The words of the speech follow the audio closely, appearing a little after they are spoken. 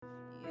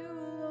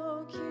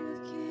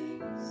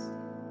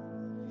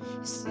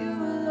Yes, you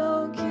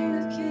alone, King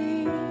of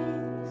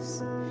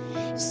Kings.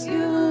 Yes,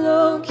 you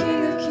alone,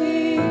 King of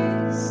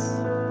Kings.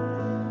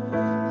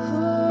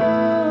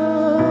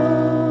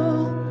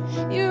 Oh,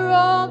 you're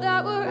all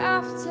that we're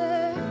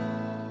after.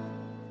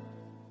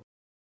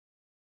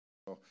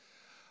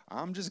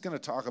 I'm just going to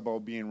talk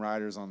about being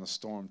riders on the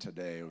storm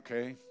today,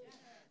 okay?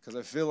 Because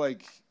I feel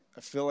like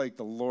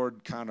the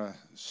Lord kind of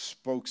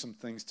spoke some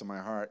things to my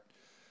heart.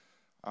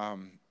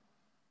 And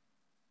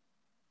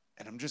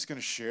I'm just going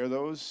to share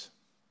those.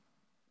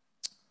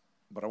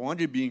 But I want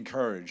you to be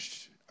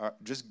encouraged.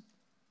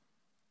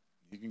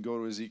 You can go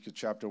to Ezekiel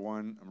chapter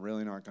 1. I'm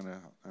really not going to,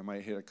 I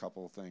might hit a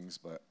couple of things,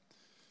 but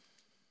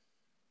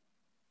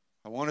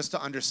I want us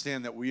to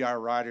understand that we are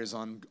riders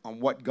on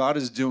what God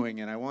is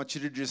doing. And I want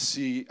you to just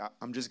see,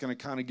 I'm just going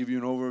to kind of give you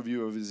an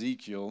overview of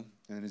Ezekiel.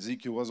 And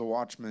Ezekiel was a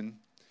watchman.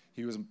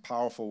 He was a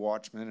powerful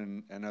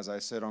watchman. And as I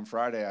said on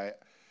Friday,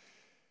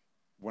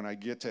 when I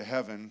get to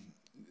heaven,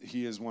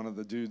 he is one of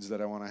the dudes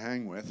that I want to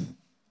hang with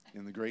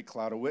in the great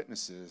cloud of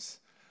witnesses.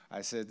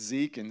 I said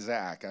Zeke and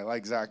Zach. I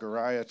like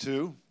Zechariah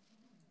too.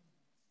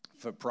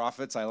 For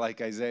prophets, I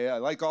like Isaiah. I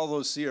like all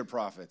those seer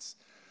prophets.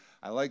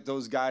 I like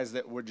those guys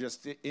that were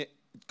just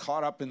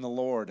caught up in the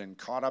Lord and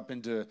caught up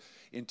into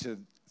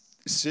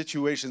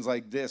situations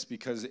like this,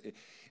 because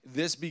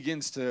this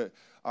begins to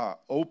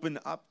open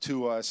up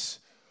to us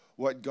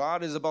what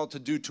God is about to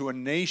do to a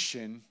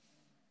nation.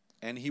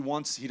 And he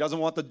doesn't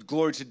want the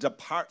glory to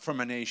depart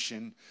from a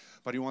nation,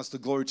 but he wants the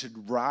glory to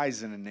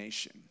rise in a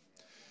nation.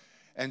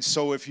 And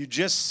so if you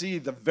just see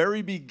the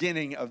very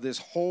beginning of this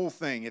whole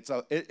thing,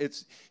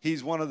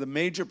 he's one of the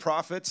major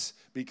prophets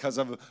because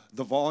of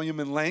the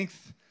volume and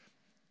length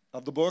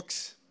of the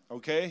books,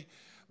 okay?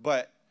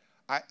 But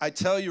I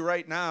tell you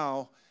right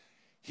now,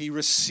 he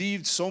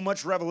received so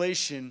much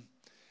revelation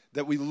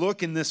that we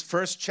look in this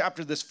first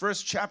chapter. This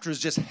first chapter is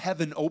just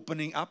heaven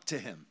opening up to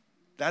him.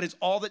 That is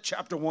all that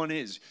chapter 1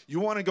 is. You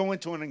want to go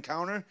into an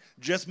encounter?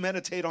 Just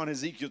meditate on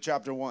Ezekiel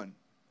chapter 1.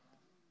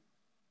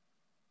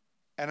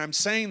 And I'm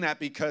saying that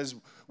because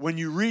when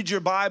you read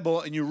your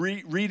Bible and you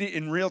read it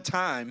in real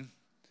time,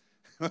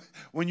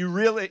 when you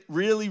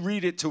really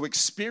read it to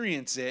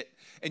experience it,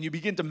 and you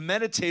begin to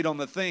meditate on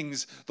the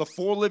things, the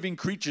 4 living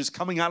creatures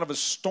coming out of a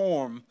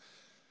storm,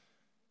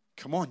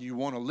 come on, you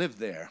want to live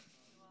there.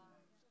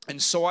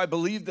 And so I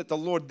believe that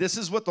this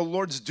is what the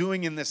Lord's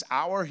doing in this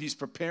hour. He's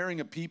preparing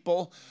a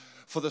people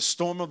for the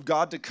storm of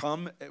God to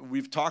come.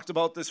 We've talked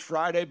about this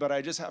Friday, but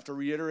I just have to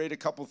reiterate a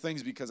couple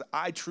things, because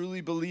I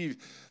truly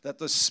believe that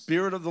the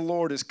Spirit of the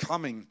Lord is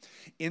coming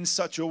in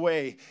such a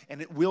way,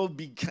 and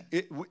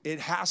it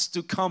has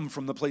to come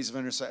from the place of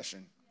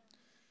intercession.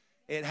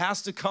 It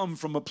has to come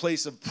from a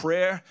place of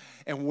prayer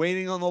and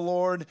waiting on the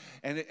Lord.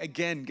 And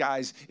again,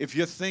 guys, if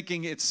you're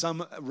thinking it's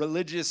some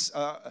religious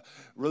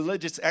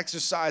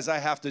exercise I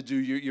have to do,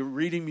 you're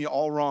reading me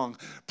all wrong.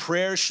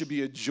 Prayer should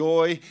be a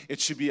joy. It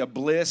should be a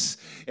bliss.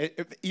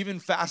 Even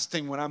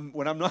fasting, and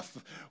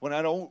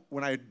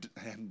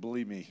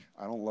believe me,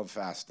 I don't love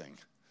fasting.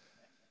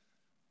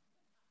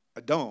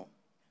 I don't.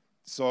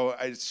 So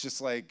it's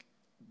just like,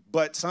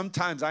 but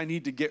sometimes I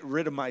need to get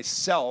rid of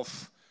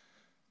myself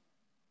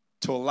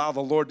to allow the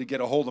Lord to get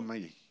a hold of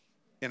me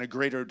in a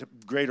greater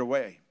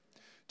way.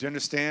 Do you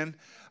understand?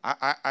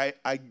 I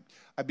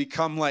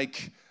become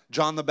like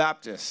John the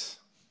Baptist,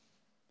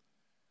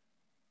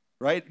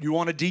 right? You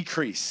want to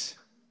decrease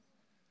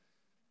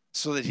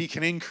so that he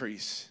can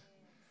increase.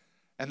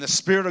 And the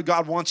Spirit of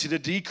God wants you to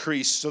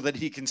decrease so that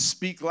he can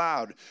speak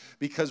loud.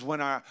 Because when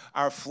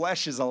our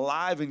flesh is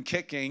alive and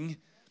kicking,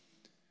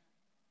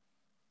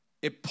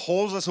 it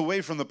pulls us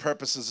away from the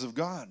purposes of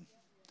God.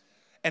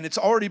 And it's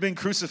already been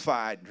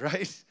crucified,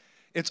 right?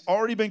 It's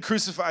already been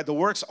crucified. The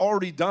work's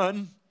already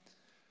done.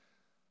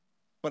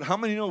 But how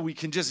many know we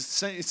can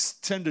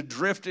just tend to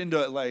drift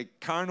into like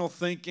carnal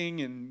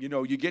thinking, and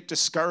you get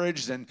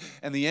discouraged, and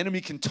the enemy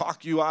can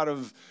talk you out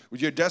of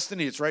your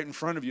destiny. It's right in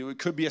front of you. It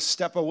could be a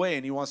step away,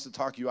 and he wants to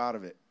talk you out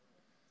of it.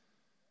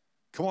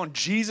 Come on,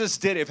 Jesus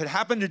did it. If it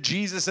happened to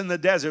Jesus in the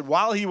desert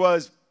while he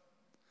was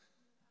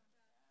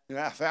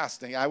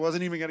fasting. I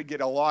wasn't even going to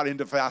get a lot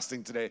into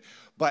fasting today.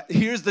 But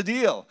here's the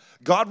deal.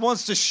 God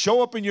wants to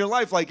show up in your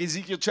life like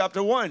Ezekiel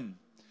chapter 1.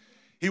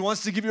 He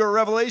wants to give you a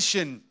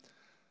revelation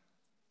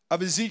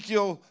of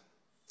Ezekiel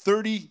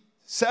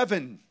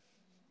 37.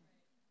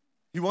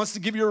 He wants to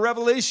give you a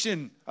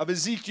revelation of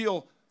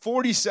Ezekiel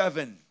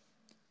 47.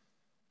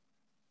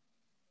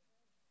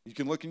 You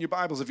can look in your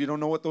Bibles if you don't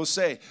know what those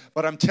say.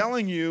 But I'm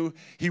telling you,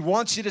 he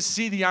wants you to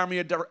see the army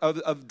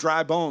of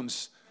dry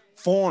bones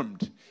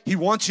formed. He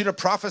wants you to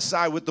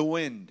prophesy with the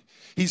wind.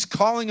 He's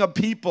calling a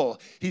people.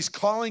 He's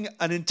calling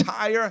an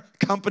entire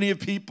company of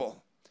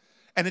people.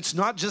 And it's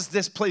not just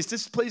this place.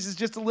 This place is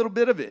just a little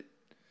bit of it.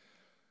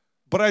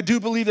 But I do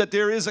believe that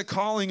there is a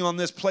calling on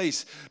this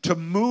place to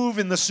move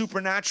in the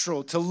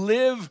supernatural, to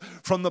live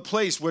from the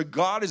place where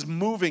God is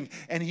moving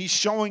and he's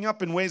showing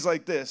up in ways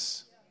like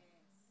this.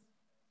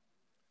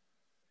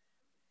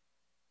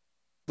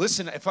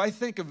 Listen, if I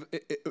think of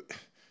it,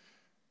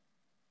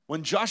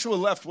 when Joshua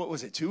left, what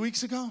was it, 2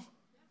 weeks ago?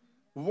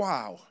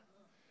 Wow.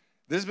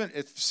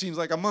 It seems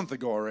like a month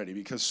ago already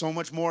because so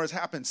much more has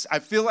happened. I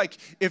feel like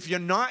if you're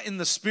not in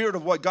the spirit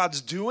of what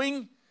God's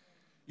doing,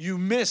 you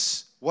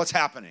miss what's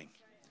happening.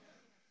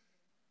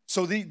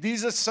 So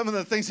these are some of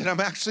the things that I'm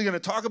actually going to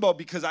talk about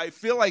because I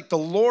feel like the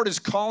Lord is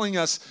calling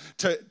us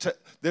to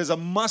there's a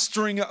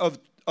mustering of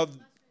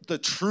the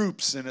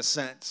troops in a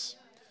sense,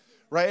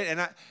 right?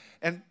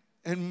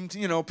 And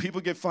you know,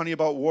 people get funny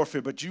about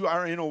warfare, but you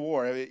are in a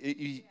war.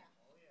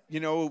 You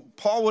know,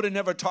 Paul would have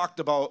never talked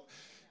about,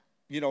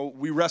 you know,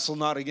 we wrestle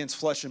not against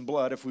flesh and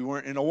blood if we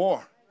weren't in a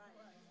war.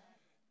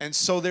 And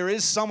so there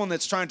is someone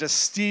that's trying to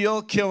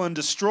steal, kill, and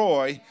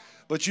destroy,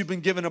 but you've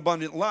been given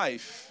abundant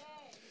life.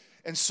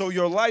 And so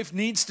your life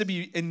needs to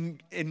be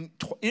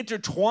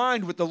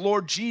intertwined with the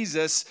Lord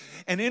Jesus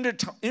and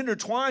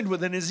intertwined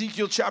with an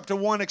Ezekiel chapter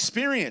 1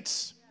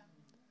 experience.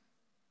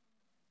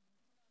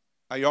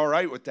 Are you all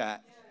right with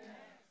that?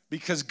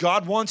 Because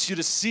God wants you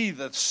to see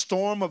the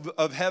storm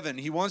of heaven.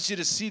 He wants you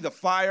to see the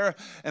fire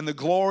and the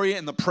glory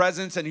and the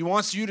presence. And He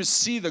wants you to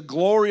see the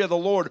glory of the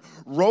Lord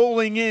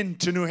rolling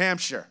into New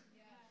Hampshire.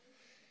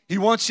 He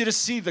wants you to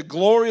see the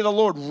glory of the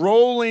Lord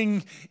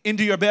rolling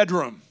into your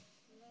bedroom.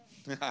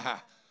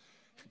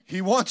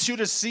 He wants you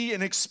to see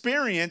and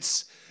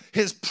experience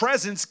His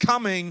presence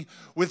coming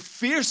with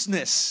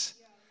fierceness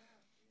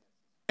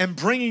and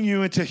bringing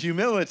you into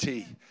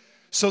humility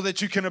so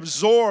that you can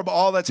absorb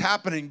all that's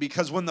happening.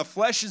 Because when the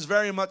flesh is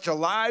very much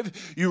alive,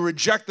 you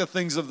reject the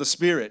things of the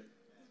Spirit.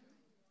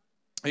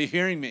 Are you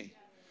hearing me?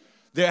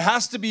 There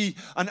has to be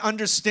an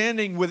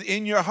understanding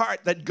within your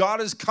heart that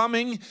God is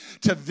coming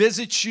to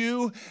visit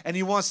you and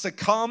He wants to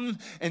come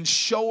and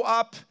show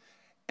up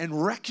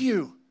and wreck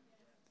you.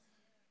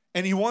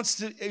 And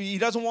He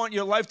doesn't want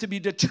your life to be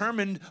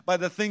determined by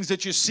the things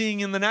that you're seeing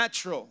in the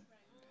natural.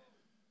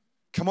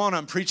 Come on,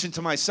 I'm preaching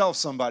to myself,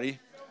 somebody.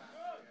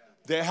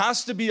 There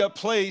has to be a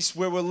place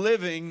where we're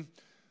living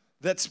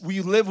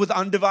we live with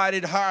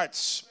undivided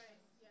hearts.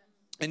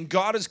 And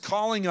God is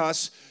calling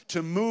us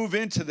to move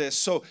into this.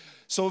 So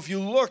if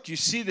you look, you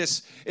see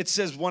this. It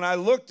says, when I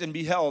looked and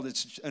beheld,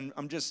 and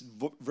I'm just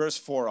verse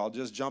 4. I'll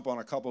just jump on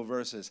a couple of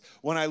verses.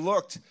 When I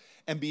looked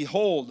and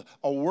behold,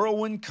 a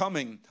whirlwind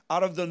coming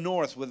out of the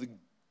north with a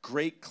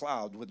great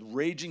cloud, with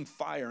raging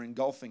fire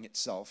engulfing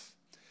itself,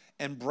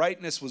 and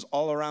brightness was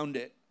all around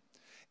it.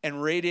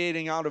 And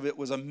radiating out of it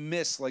was a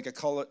mist like the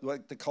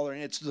color.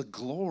 It's the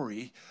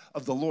glory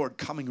of the Lord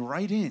coming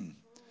right in.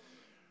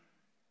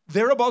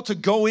 They're about to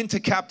go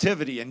into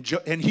captivity, and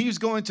He's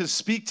going to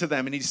speak to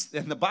them. And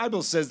the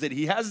Bible says that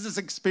He has this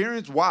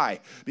experience.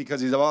 Why?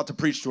 Because He's about to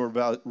preach to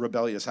a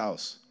rebellious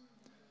house.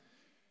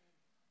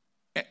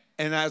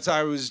 And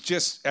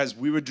as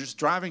we were just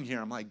driving here,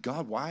 I'm like,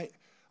 God, why?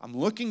 I'm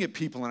looking at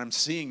people and I'm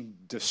seeing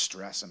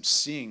distress. I'm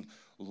seeing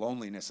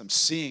loneliness. I'm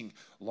seeing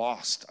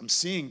lost. I'm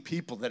seeing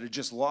people that are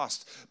just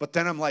lost. But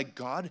then I'm like,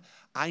 God,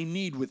 I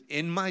need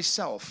within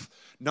myself,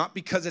 not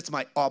because it's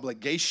my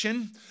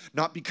obligation,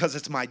 not because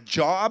it's my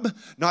job,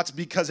 not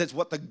because it's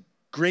what the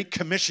Great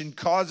Commission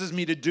causes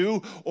me to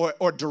do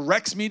or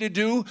directs me to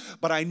do,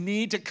 but I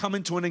need to come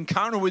into an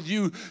encounter with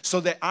you so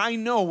that I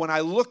know when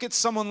I look at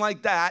someone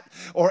like that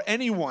or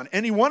any one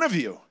of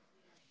you,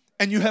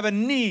 and you have a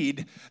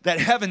need, that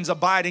heaven's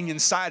abiding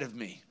inside of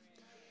me.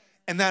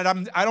 And that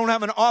I don't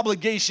have an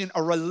obligation,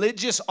 a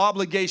religious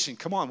obligation.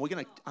 Come on,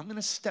 I'm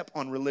gonna step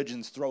on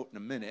religion's throat in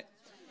a minute.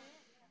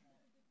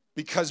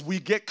 Because we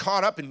get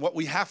caught up in what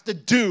we have to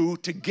do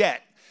to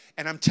get.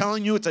 And I'm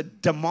telling you, it's a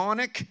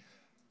demonic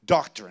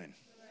doctrine.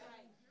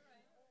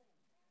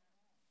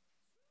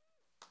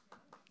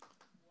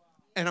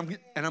 And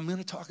I'm going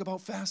to talk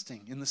about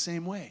fasting in the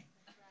same way.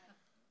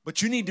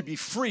 But you need to be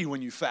free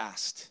when you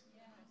fast,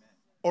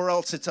 or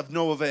else it's of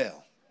no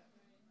avail.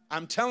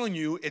 I'm telling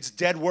you, it's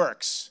dead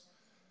works.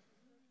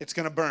 It's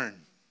going to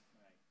burn.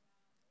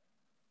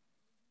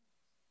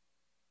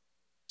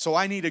 So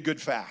I need a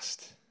good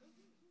fast.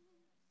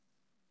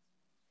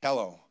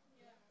 Hello.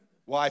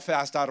 Why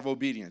fast out of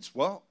obedience?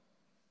 Well,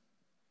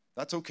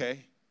 that's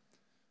okay.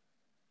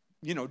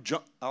 You know,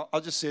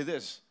 I'll just say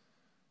this.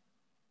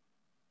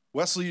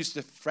 Wesley used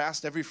to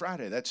fast every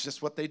Friday. That's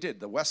just what they did.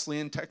 The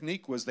Wesleyan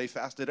technique was they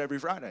fasted every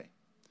Friday.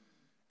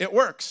 It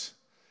works.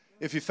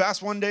 If you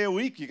fast one day a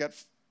week, you got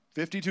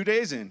 52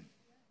 days in.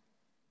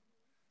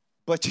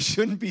 But you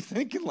shouldn't be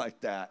thinking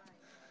like that.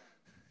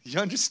 You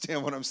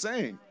understand what I'm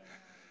saying?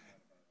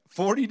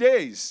 40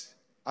 days.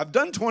 I've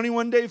done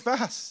 21-day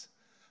fasts.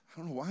 I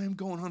don't know why I'm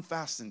going on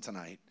fasting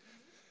tonight.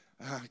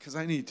 Because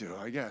I need to,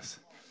 I guess.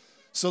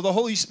 So the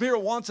Holy Spirit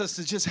wants us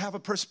to just have a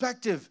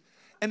perspective.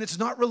 And it's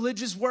not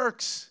religious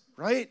works,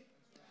 right?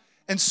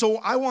 And so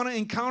I want to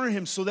encounter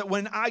Him so that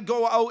when I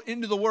go out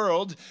into the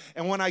world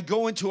and when I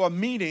go into a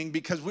meeting,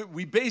 because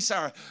we base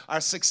our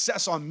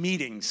success on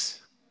meetings.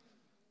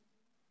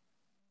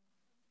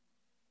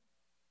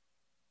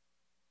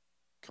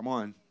 Come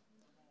on.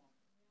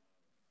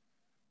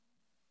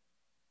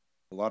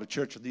 A lot of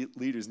church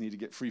leaders need to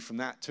get free from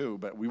that too.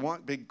 But we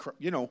want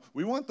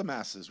we want the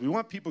masses. We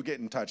want people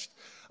getting touched.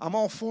 I'm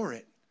all for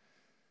it.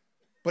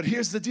 But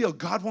here's the deal.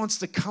 God wants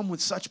to come with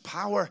such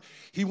power.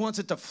 He wants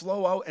it to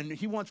flow out, and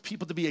he wants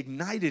people to be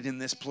ignited in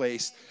this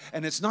place.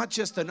 And it's not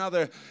just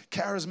another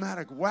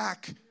charismatic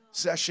whack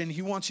session.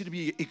 He wants you to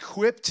be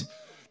equipped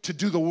to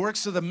do the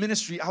works of the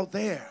ministry out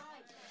there.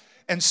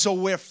 And so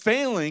we're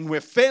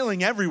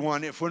failing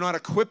everyone if we're not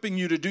equipping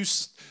you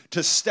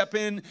to step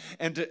in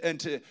and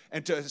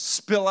to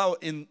spill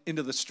out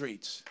into the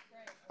streets.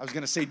 I was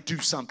going to say do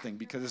something,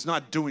 because it's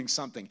not doing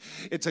something.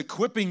 It's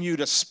equipping you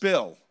to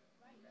spill.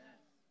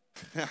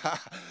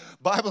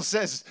 Bible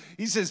says,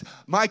 he says,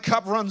 my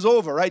cup runs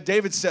over, right?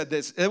 David said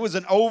this. It was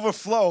an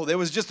overflow. There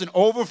was just an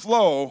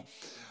overflow,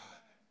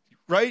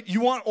 right?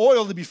 You want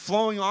oil to be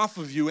flowing off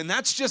of you, and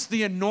that's just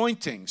the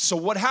anointing. So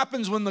what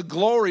happens when the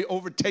glory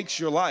overtakes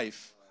your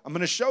life? I'm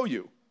going to show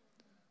you.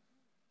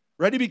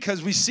 Ready?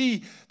 Because we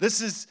see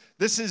this is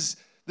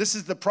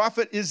the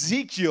prophet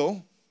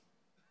Ezekiel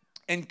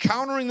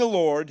encountering the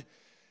Lord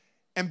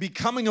and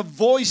becoming a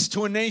voice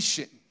to a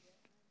nation.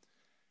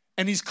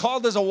 And he's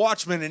called as a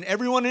watchman, and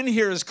everyone in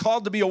here is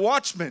called to be a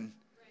watchman.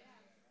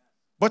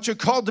 But you're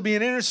called to be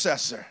an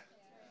intercessor.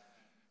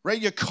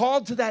 Right? You're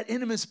called to that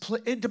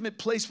intimate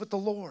place with the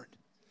Lord,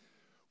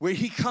 where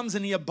he comes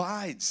and he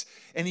abides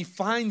and he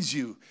finds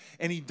you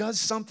and he does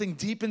something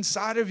deep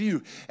inside of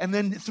you. And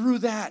then through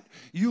that,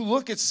 you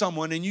look at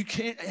someone and you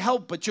can't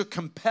help but you're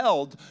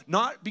compelled,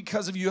 not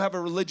because of you have a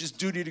religious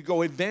duty to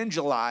go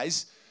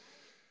evangelize,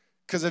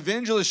 because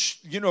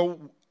evangelists,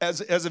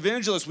 as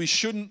evangelists, we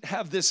shouldn't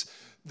have this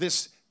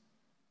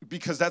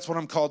because that's what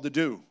I'm called to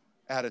do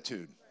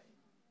attitude.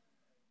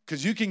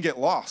 Because you can get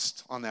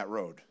lost on that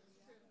road.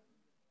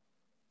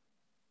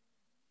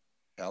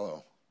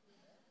 Hello.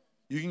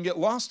 You can get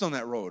lost on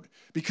that road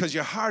because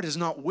your heart is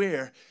not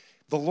where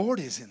the Lord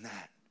is in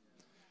that.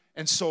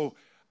 And so,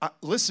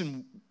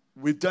 listen,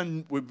 we've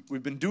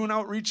been doing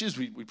outreaches.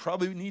 We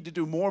probably need to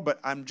do more, but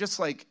I'm just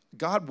like,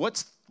 God,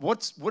 what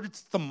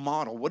is the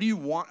model? What do you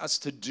want us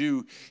to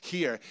do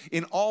here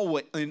in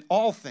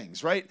all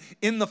things, right?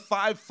 In the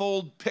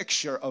fivefold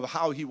picture of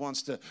how he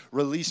wants to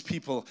release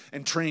people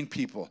and train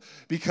people.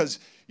 Because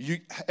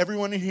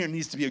everyone in here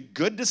needs to be a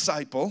good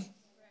disciple.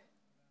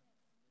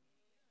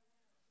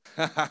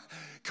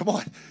 Come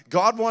on.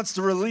 God wants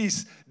to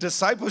release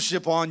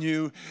discipleship on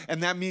you,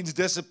 and that means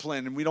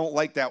discipline. And we don't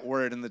like that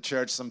word in the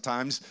church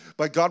sometimes.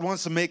 But God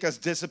wants to make us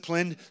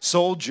disciplined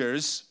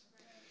soldiers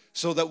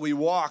so that we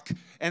walk.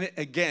 And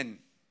again,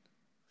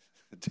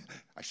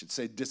 I should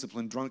say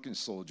disciplined drunken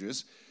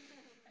soldiers.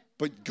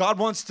 But God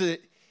wants to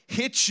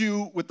hit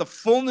you with the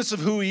fullness of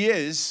who he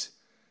is,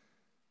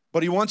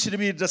 but he wants you to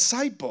be a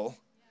disciple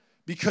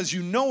because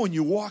you know and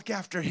you walk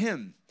after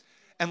him.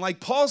 And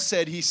like Paul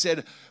said, he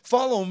said,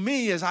 follow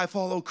me as I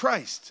follow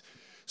Christ.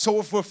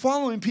 So if we're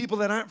following people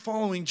that aren't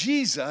following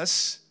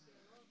Jesus,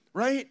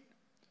 right,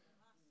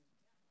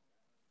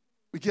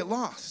 we get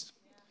lost.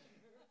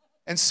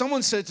 And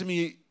someone said to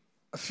me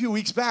a few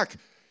weeks back,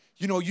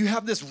 you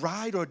have this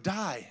ride or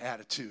die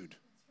attitude.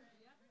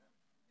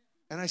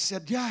 And I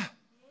said, yeah,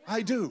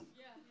 I do.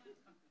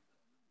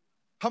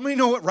 How many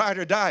know what ride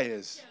or die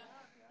is?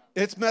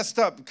 It's messed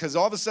up because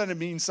all of a sudden it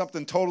means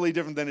something totally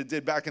different than it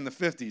did back in the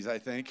 50s, I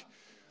think.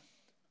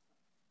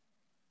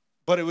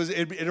 But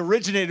it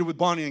originated with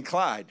Bonnie and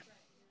Clyde.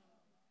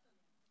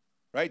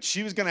 Right?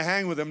 She was going to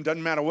hang with him,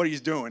 doesn't matter what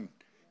he's doing.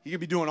 He could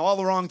be doing all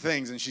the wrong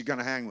things and she's going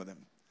to hang with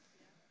him.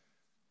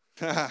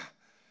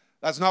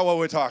 That's not what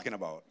we're talking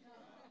about.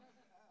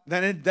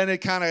 Then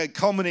it kind of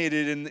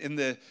culminated in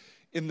the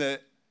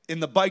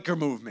biker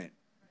movement.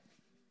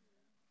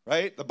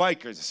 Right? The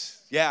bikers.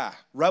 Yeah,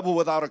 rebel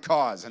without a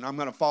cause, and I'm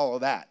going to follow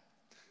that.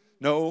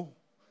 No,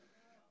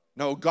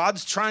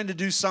 God's trying to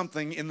do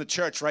something in the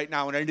church right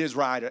now, and it is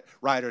ride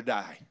or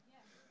die.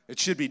 It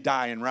should be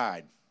die and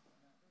ride.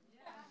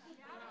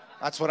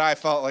 That's what I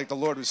felt like the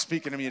Lord was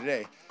speaking to me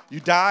today. You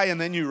die and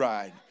then you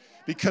ride,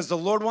 because the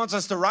Lord wants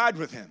us to ride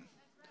with him.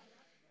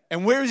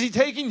 And where is he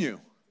taking you?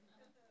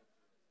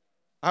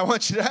 I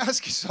want you to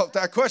ask yourself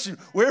that question.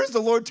 Where is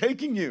the Lord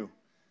taking you?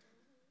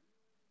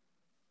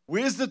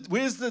 Where's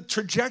the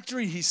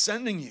trajectory he's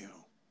sending you?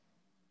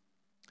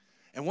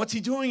 And what's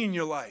he doing in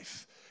your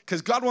life?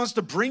 Because God wants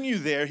to bring you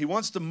there. He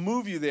wants to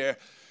move you there.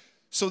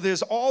 So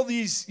there's all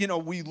these,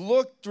 we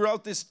look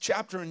throughout this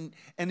chapter, and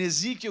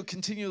Ezekiel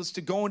continues to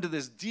go into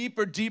this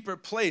deeper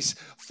place,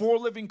 4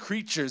 living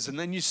creatures. And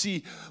then you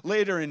see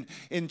later in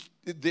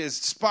there's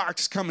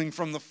sparks coming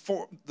from the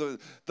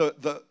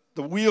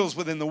wheels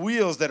within the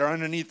wheels that are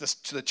underneath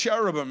the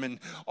cherubim and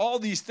all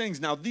these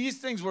things. Now, these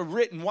things were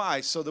written,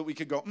 why? So that we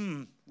could go,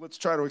 let's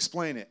try to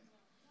explain it.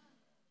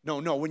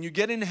 No. When you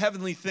get into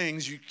heavenly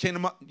things,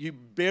 you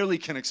barely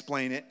can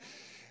explain it.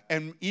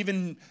 And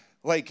even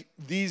like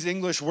these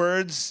English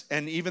words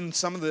and even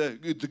some of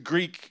the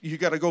Greek, you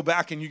got to go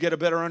back and you get a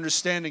better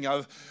understanding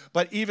of.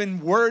 But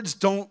even words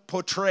don't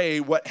portray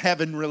what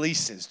heaven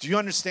releases. Do you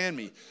understand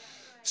me?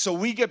 So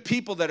we get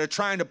people that are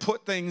trying to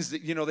put things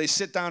that, they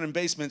sit down in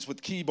basements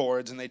with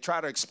keyboards and they try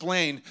to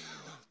explain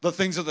the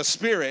things of the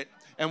Spirit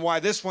and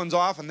why this one's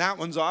off and that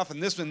one's off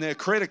and this one, they're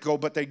critical,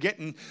 but they're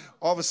getting,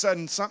 all of a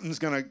sudden something's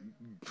going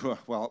to,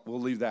 well, we'll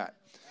leave that.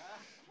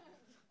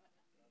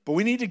 But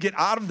we need to get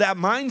out of that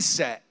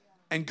mindset.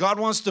 And God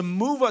wants to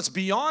move us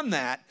beyond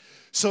that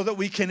so that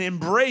we can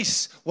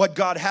embrace what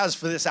God has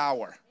for this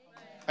hour.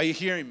 Are you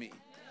hearing me?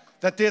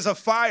 That there's a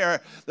fire,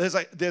 there's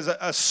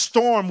a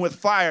storm with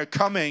fire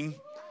coming.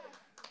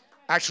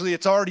 Actually,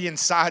 it's already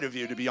inside of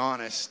you, to be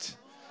honest.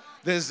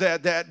 There's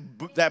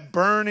that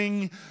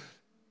burning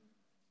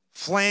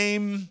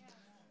flame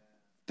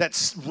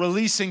that's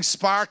releasing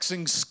sparks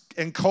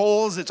and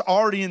coals. It's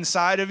already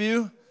inside of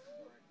you.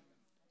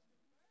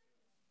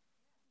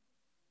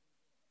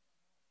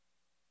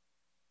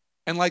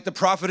 And like the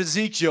prophet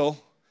Ezekiel,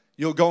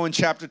 you'll go in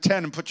chapter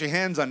 10 and put your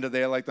hands under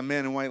there like the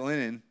man in white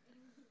linen.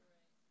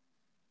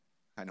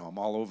 I know I'm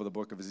all over the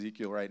book of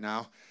Ezekiel right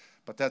now,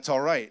 but that's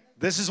all right.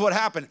 This is what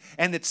happened.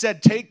 And it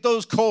said, take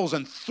those coals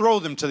and throw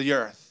them to the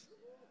earth.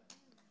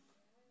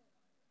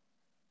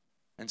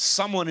 And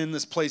someone in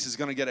this place is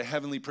going to get a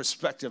heavenly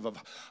perspective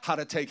of how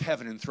to take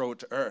heaven and throw it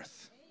to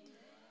earth.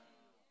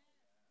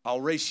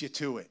 I'll race you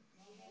to it.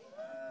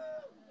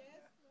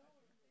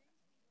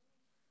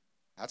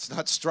 That's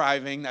not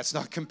striving. That's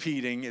not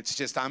competing. It's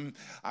just I'm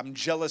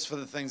jealous for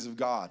the things of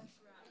God.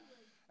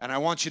 And I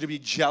want you to be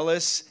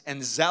jealous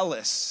and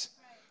zealous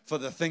for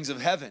the things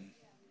of heaven.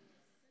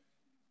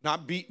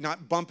 Not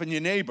bumping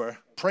your neighbor,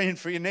 praying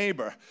for your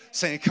neighbor,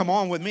 saying, come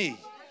on with me.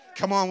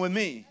 Come on with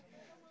me.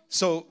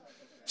 So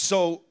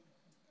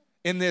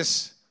in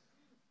this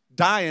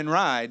die and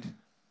ride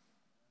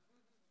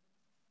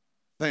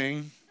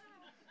thing,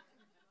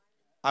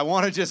 I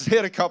want to just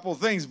hit a couple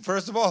things.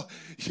 First of all,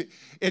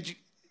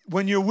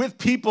 when you're with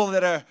people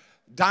that are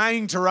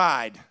dying to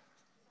ride,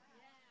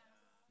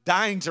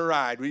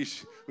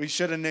 we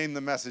should have named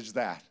the message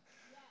that.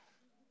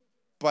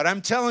 But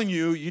I'm telling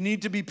you, you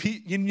need to be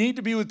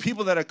with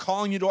people that are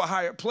calling you to a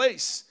higher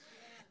place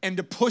and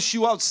to push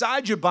you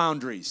outside your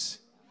boundaries.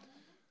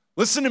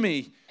 Listen to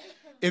me.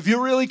 If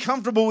you're really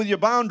comfortable with your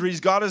boundaries,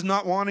 God is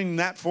not wanting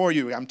that for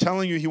you. I'm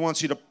telling you, He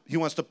wants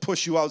to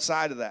push you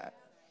outside of that.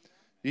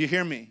 Do you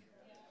hear me?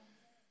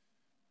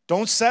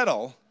 Don't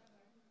settle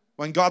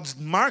when God's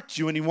marked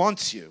you and He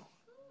wants you.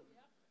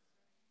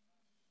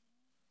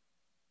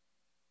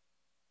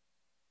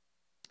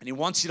 And He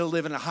wants you to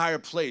live in a higher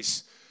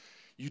place.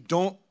 You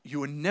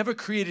were never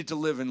created to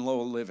live in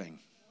low living.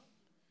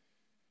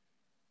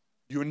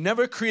 You were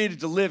never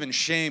created to live in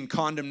shame,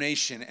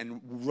 condemnation,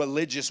 and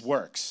religious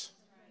works.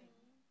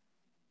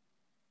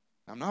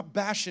 I'm not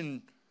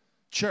bashing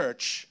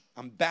church,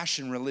 I'm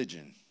bashing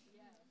religion.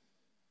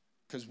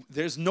 Because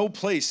there's no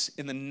place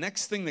in the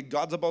next thing that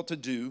God's about to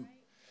do,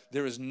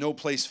 there is no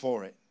place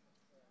for it.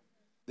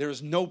 There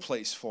is no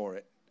place for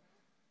it.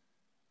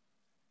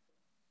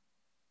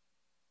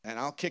 And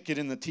I'll kick it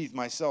in the teeth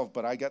myself,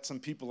 but I got some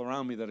people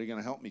around me that are going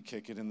to help me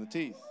kick it in the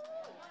teeth.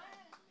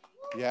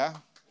 Yeah?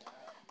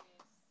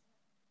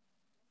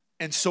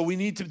 And so we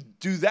need to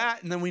do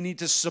that, and then we need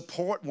to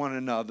support one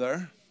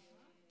another.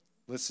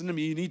 Listen to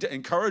me. You need to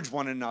encourage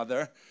one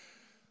another.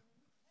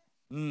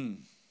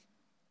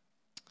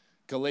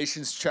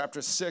 Galatians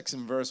chapter 6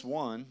 and verse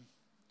 1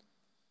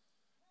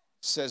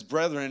 says,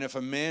 brethren, if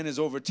a man is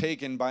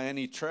overtaken by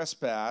any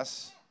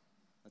trespass,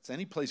 that's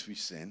any place we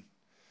sin.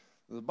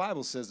 The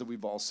Bible says that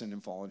we've all sinned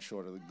and fallen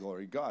short of the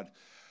glory of God.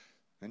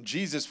 And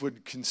Jesus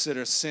would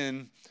consider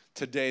sin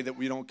today that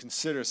we don't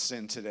consider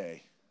sin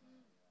today.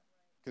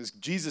 Because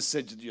Jesus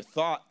said that your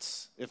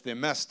thoughts, if they're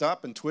messed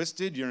up and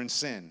twisted, you're in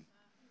sin.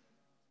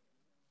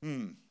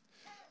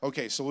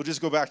 Okay, so we'll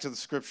just go back to the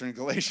scripture in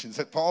Galatians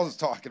that Paul is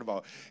talking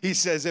about. He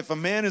says, if a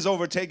man is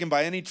overtaken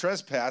by any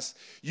trespass,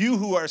 you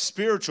who are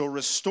spiritual,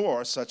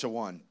 restore such a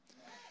one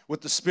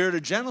with the spirit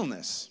of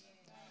gentleness,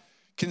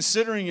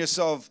 considering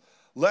yourself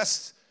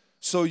less,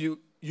 so you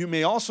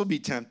may also be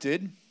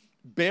tempted,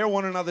 bear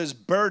one another's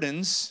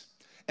burdens,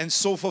 and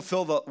so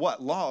fulfill the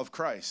what? Law of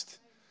Christ,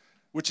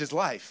 which is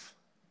life.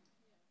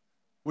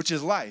 Which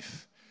is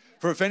life.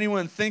 For if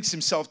anyone thinks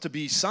himself to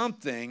be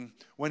something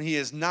when he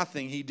is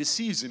nothing, he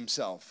deceives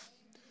himself.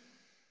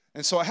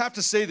 And so I have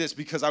to say this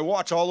because I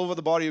watch all over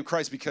the body of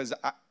Christ, because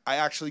I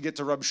actually get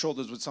to rub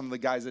shoulders with some of the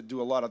guys that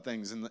do a lot of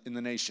things in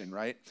the nation,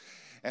 right?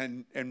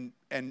 And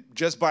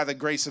just by the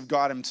grace of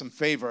God and some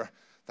favor,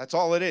 that's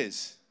all it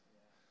is.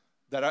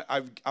 That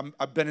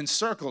I've been in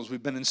circles.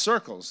 We've been in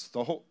circles.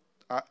 The whole,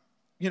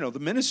 the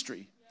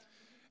ministry.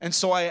 And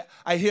so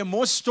I hear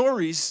more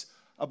stories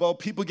about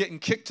people getting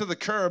kicked to the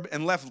curb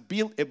and left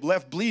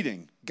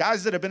bleeding.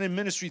 Guys that have been in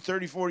ministry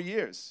 30, 40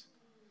 years.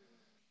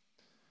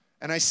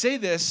 And I say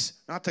this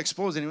not to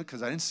expose anyone,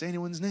 because I didn't say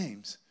anyone's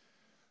names.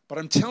 But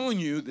I'm telling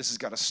you, this has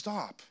got to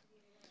stop.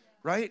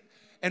 Right?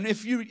 And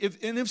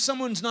if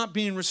someone's not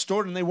being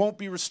restored, and they won't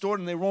be restored,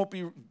 and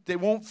they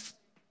won't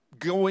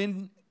go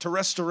into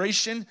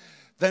restoration,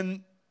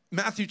 then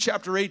Matthew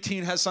chapter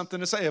 18 has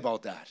something to say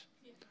about that.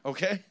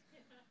 Okay?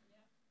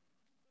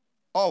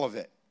 All of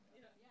it.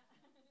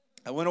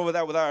 I went over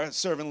that with our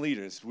servant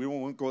leaders. We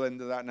won't go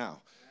into that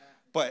now.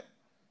 But,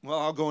 well,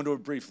 I'll go into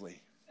it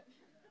briefly.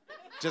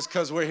 Just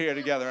because we're here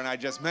together and I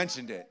just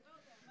mentioned it.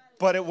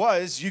 But it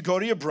was, you go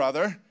to your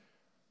brother,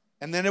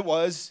 and then it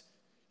was,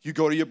 you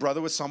go to your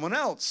brother with someone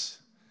else.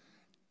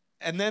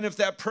 And then if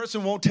that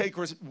person won't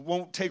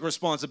take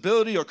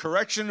responsibility or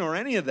correction or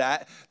any of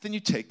that, then you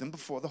take them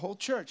before the whole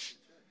church.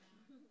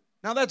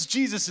 Now that's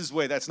Jesus'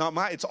 way. That's not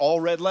mine. It's all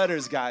red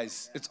letters,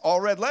 guys. It's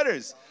all red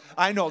letters.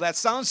 I know that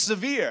sounds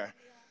severe,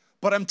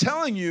 but I'm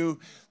telling you,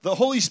 the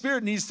Holy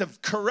Spirit needs to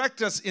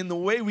correct us in the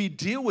way we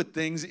deal with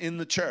things in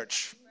the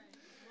church.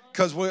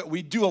 Because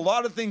we do a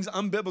lot of things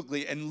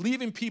unbiblically, and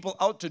leaving people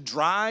out to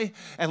dry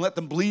and let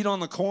them bleed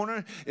on the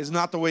corner is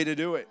not the way to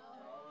do it.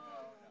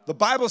 The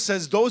Bible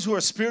says those who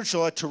are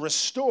spiritual are to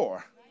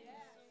restore.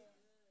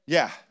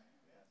 Yeah,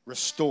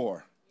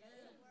 restore.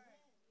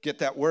 Get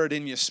that word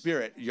in your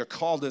spirit. You're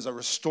called as a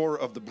restorer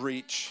of the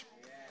breach.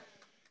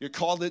 You're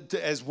called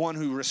as one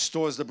who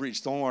restores the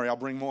breach. Don't worry, I'll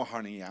bring more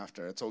honey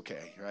after. It's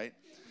okay, right?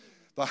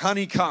 The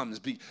honey comes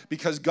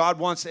because God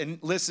wants, and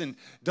listen,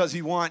 does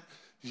he want,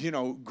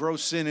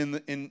 gross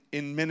sin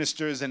in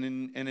ministers and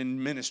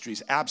in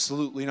ministries?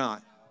 Absolutely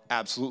not.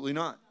 Absolutely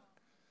not.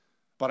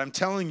 But I'm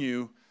telling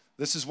you,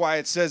 this is why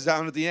it says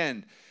down at the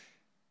end,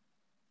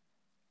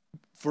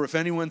 for if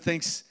anyone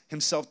thinks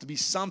himself to be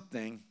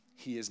something,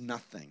 he is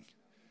nothing.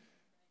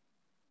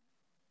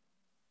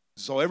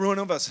 So every one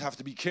of us have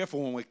to be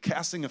careful when we're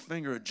casting a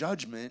finger of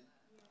judgment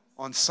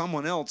on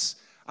someone else.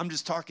 I'm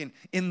just talking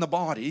in the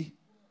body.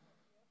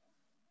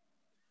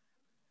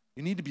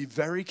 You need to be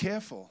very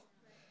careful.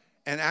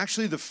 And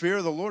actually, the fear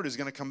of the Lord is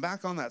going to come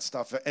back on that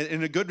stuff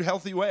in a good,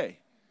 healthy way.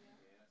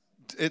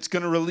 It's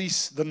going to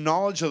release the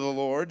knowledge of the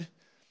Lord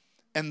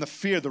and the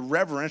fear, the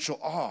reverential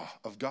awe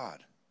of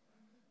God.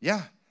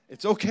 Yeah,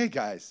 it's okay,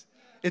 guys.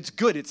 It's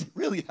good. It's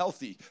really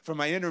healthy for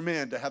my inner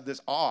man to have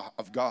this awe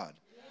of God.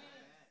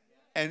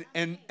 And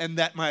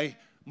that my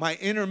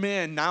inner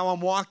man, now I'm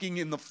walking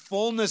in the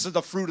fullness of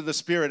the fruit of the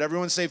Spirit.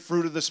 Everyone say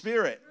fruit of the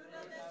Spirit. Fruit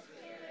of the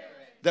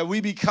Spirit. That we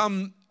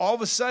become, all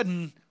of a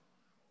sudden,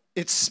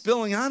 it's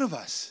spilling out of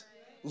us.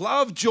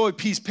 Love, joy,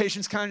 peace,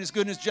 patience, kindness,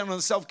 goodness,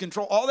 gentleness,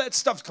 self-control. All that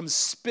stuff comes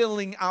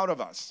spilling out of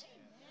us.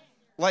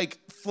 Like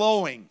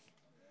flowing.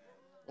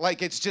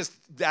 Like it's just,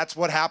 that's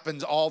what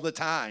happens all the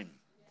time.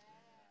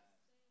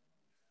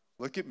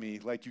 Look at me,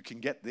 like you can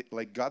get,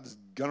 like God's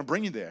going to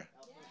bring you there.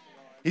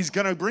 He's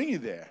going to bring you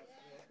there.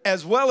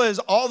 As well as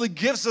all the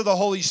gifts of the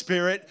Holy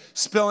Spirit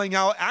spilling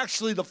out.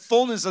 Actually, the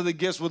fullness of the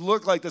gifts would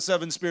look like the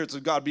seven spirits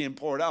of God being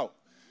poured out,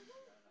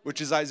 which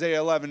is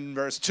Isaiah 11,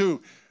 verse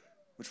 2,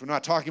 which we're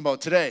not talking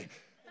about today.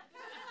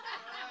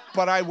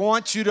 But I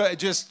want you to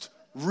just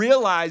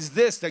realize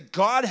this, that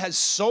God has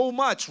so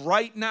much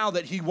right now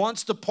that he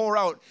wants to pour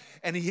out,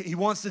 and he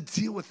wants to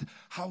deal with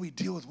how we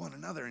deal with one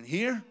another in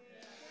here,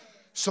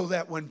 so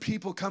that when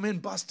people come in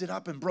busted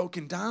up and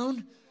broken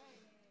down,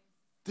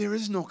 there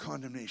is no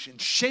condemnation.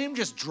 Shame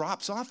just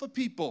drops off of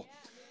people.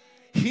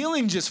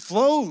 Healing just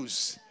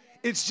flows.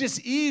 It's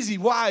just easy.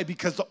 Why?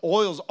 Because the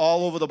oil's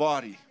all over the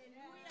body.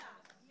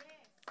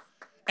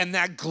 And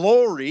that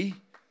glory,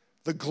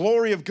 the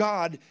glory of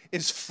God,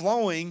 is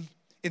flowing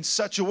in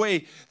such a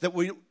way that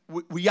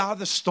we are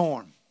the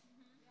storm.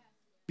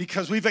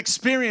 Because we've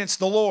experienced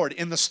the Lord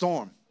in the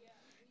storm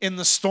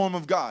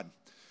of God.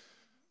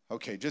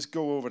 Okay, just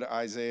go over to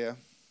Isaiah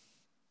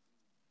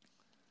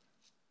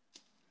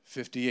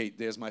 58.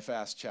 There's my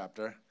fast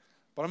chapter.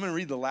 But I'm going to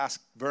read the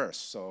last verse,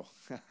 so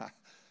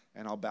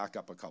and I'll back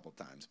up a couple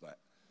times, but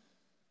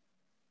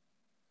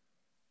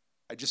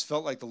I just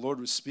felt like the Lord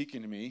was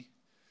speaking to me.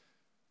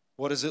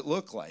 What does it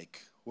look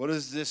like? What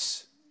is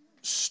this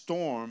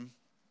storm,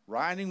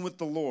 riding with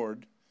the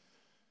Lord,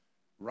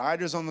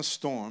 riders on the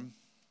storm?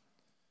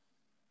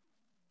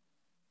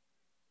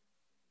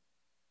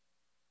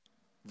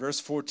 Verse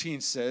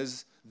 14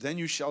 says, then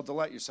you shall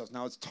delight yourselves.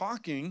 Now it's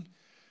talking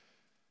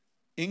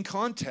in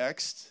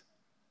context.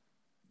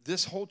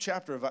 This whole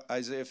chapter of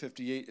Isaiah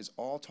 58 is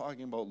all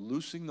talking about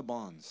loosing the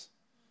bonds.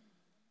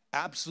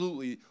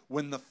 Absolutely.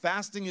 When the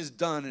fasting is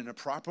done in a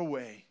proper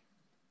way,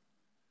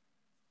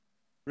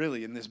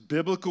 really, in this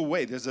biblical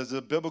way, there's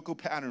a biblical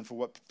pattern for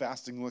what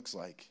fasting looks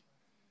like.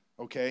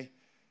 Okay?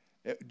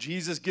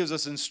 Jesus gives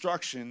us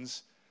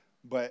instructions,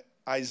 but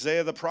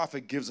Isaiah the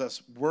prophet gives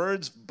us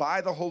words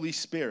by the Holy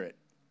Spirit.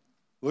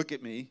 Look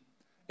at me.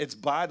 It's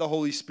by the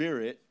Holy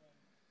Spirit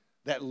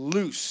that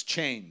loose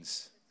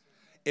chains.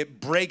 It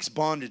breaks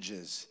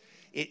bondages.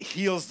 It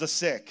heals the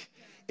sick.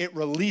 It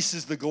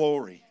releases the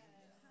glory.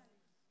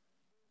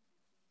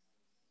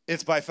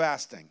 It's by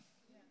fasting.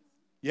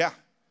 Yeah.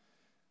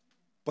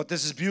 But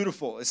this is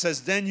beautiful. It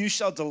says, then you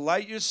shall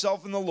delight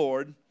yourself in the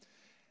Lord,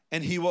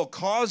 and he will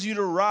cause you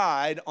to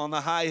ride on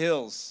the high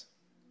hills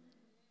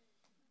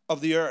of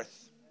the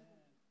earth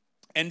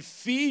and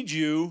feed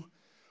you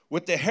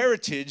with the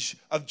heritage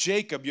of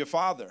Jacob, your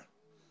father.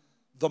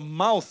 The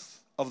mouth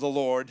of the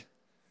Lord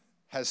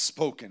has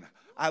spoken.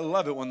 I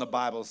love it when the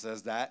Bible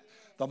says that.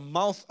 The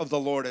mouth of the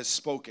Lord has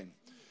spoken.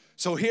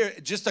 So here,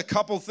 just a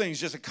couple things,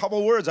 just a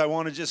couple words I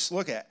want to just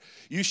look at.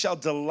 You shall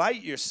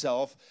delight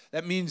yourself.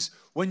 That means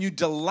when you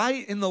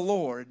delight in the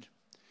Lord,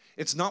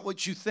 it's not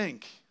what you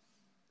think.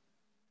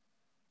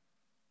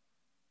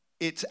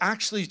 It's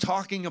actually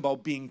talking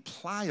about being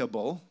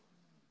pliable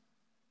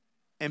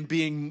and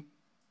being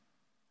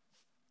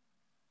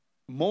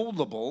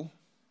moldable,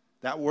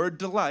 that word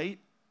delight,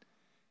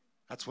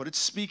 that's what it's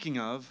speaking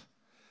of,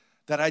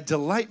 that I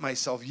delight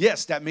myself.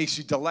 Yes, that makes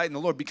you delight in the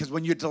Lord, because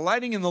when you're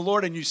delighting in the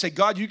Lord and you say,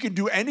 God, you can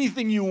do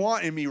anything you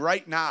want in me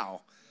right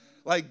now.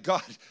 Like,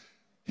 God,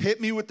 hit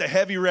me with the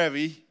heavy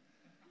revy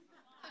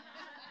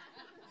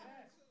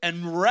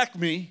and wreck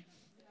me.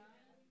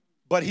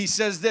 But he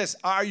says this,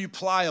 are you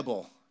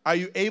pliable? Are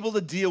you able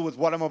to deal with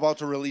what I'm about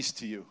to release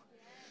to you?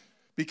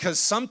 Because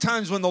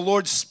sometimes when the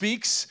Lord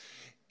speaks,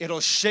 it'll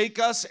shake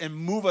us and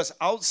move us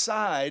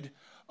outside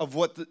of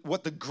what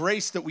the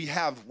grace that we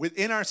have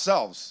within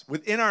ourselves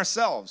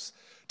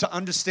to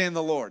understand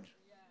the Lord.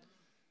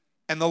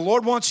 And the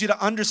Lord wants you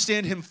to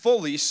understand him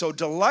fully, so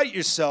delight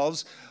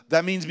yourselves.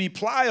 That means be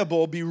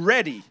pliable, be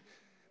ready.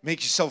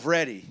 Make yourself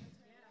ready.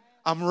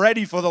 I'm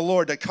ready for the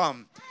Lord to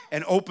come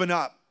and open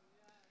up.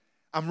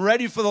 I'm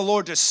ready for the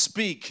Lord to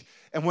speak.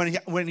 And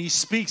when he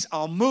speaks,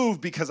 I'll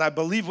move because I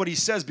believe what he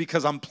says,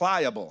 because I'm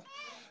pliable.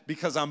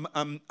 Because I'm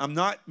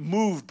not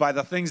moved by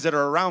the things that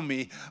are around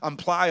me. I'm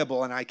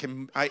pliable and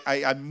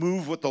I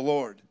move with the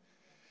Lord.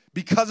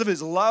 Because of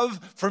his love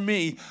for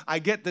me, I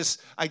get this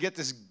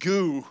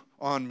goo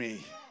on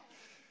me.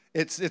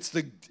 It's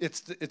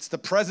the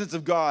presence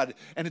of God,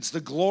 and it's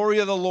the glory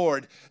of the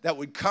Lord that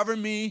would cover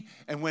me.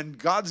 And when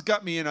God's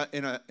got me in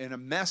a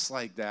mess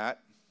like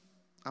that,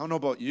 I don't know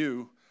about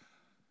you,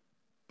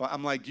 but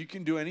I'm like, you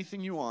can do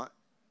anything you want.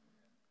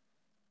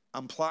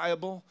 I'm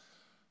pliable.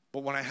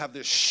 But when I have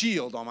this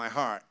shield on my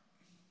heart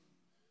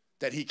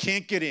that he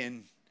can't get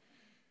in,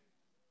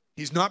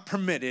 he's not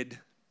permitted,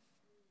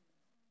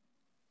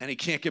 and he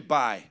can't get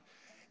by.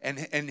 And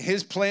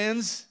his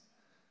plans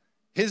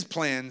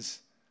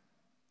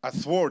are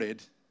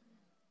thwarted.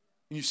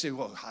 And you say,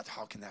 well,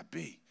 how can that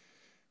be?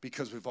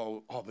 Because we've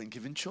all been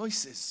given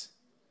choices.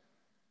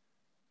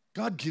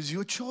 God gives you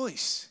a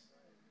choice.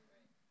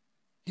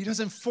 He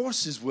doesn't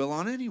force his will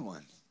on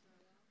anyone.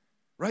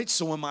 Right?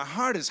 So when my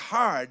heart is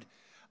hard,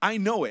 I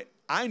know it.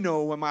 I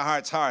know when my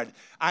heart's hard.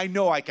 I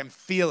know I can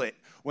feel it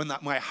when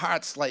my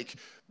heart's like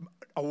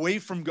away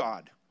from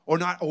God. Or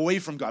not away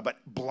from God, but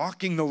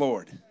blocking the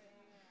Lord.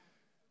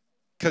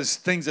 Because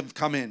things have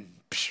come in.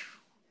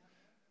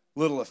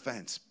 Little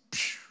offense.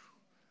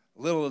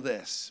 Little of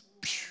this.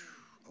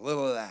 A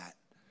little of that.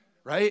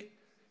 Right?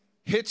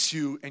 Hits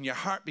you and your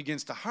heart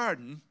begins to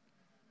harden.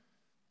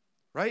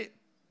 Right?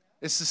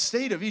 It's the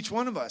state of each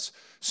one of us.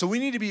 So we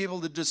need to be able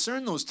to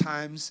discern those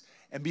times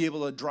and be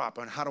able to drop.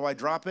 And how do I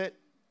drop it?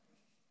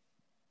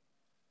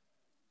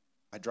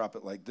 I drop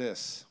it like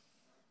this.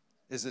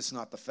 Is this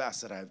not the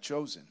fast that I have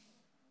chosen?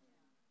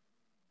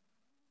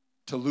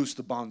 To loose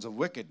the bonds of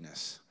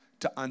wickedness.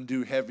 To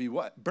undo heavy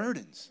what?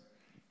 Burdens.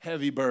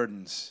 Heavy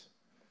burdens.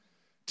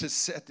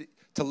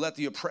 To let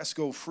the oppressed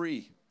go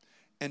free.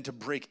 And to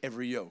break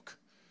every yoke.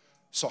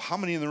 So how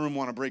many in the room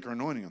want to break our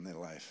anointing on their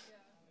life?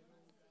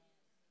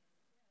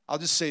 I'll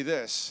just say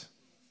this.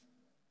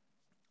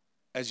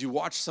 As you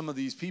watch some of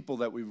these people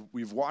that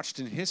we've watched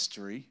in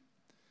history,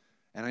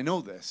 and I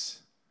know this,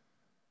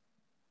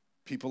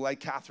 people like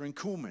Catherine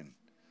Kuhlman,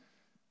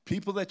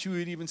 people that you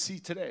would even see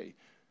today,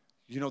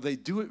 you know, they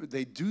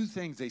do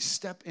things, they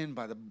step in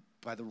by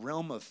the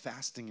realm of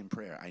fasting and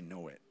prayer. I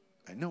know it.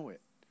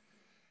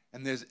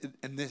 And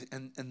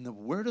the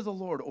word of the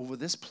Lord over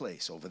this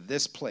place,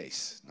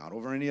 not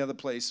over any other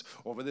place,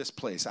 over this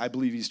place. I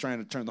believe he's trying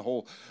to turn the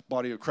whole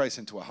body of Christ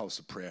into a house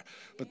of prayer.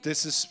 But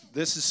this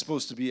is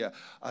supposed to be a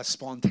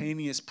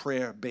spontaneous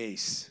prayer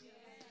base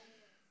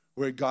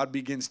where God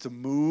begins to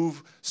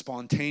move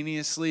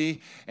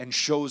spontaneously and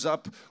shows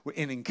up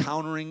in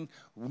encountering,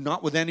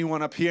 not with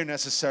anyone up here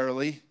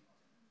necessarily.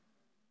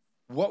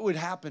 What would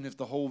happen if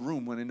the whole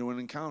room went into an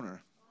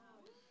encounter?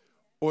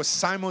 Or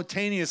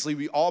simultaneously,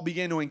 we all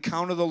began to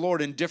encounter the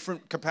Lord in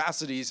different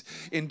capacities,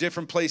 in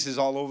different places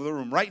all over the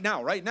room. Right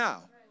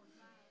now.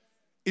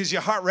 Is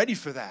your heart ready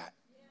for that?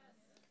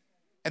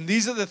 And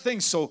these are the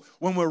things. So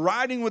when we're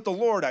riding with the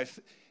Lord,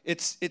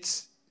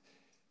 it's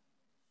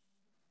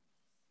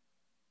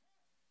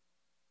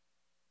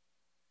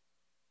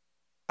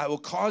I will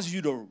cause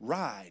you to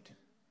ride.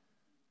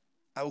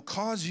 I will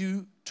cause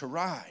you to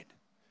ride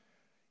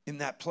in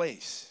that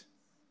place.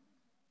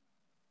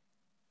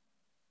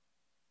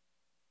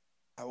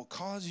 I will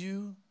cause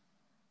you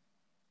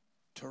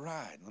to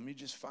ride. Let me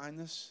just find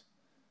this.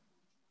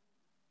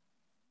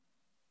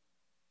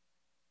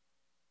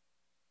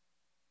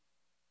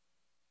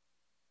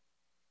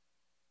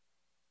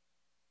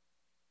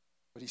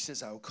 But he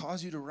says, I will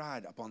cause you to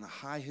ride up on the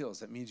high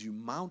hills. That means you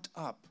mount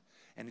up.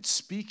 And it's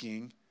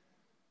speaking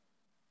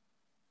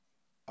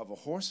of a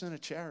horse and a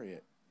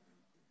chariot.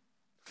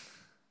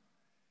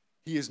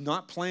 He is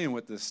not playing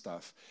with this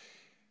stuff.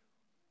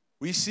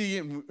 We see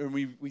and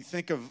we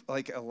think of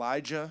like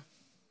Elijah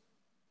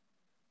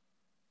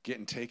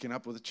getting taken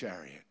up with a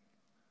chariot.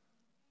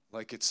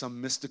 Like it's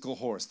some mystical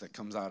horse that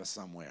comes out of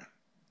somewhere.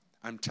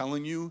 I'm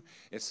telling you,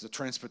 it's the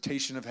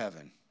transportation of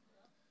heaven.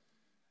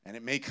 And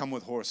it may come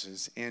with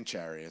horses and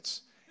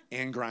chariots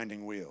and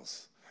grinding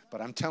wheels. But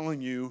I'm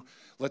telling you,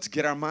 let's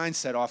get our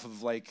mindset off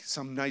of like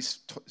some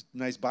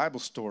nice Bible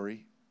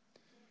story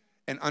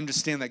and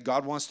understand that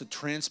God wants to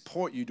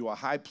transport you to a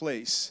high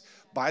place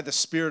by the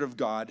Spirit of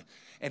God,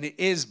 and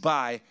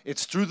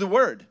it's through the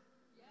Word.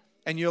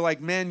 And you're like,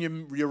 man,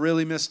 you're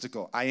really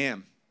mystical. I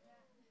am.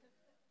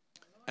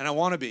 And I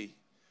want to be.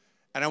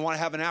 And I want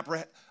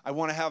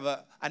to have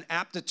an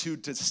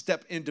aptitude to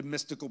step into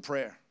mystical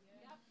prayer.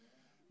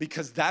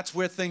 Because that's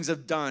where things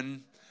have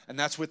done, and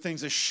that's where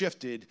things have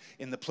shifted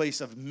in the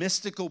place of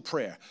mystical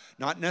prayer.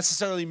 Not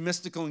necessarily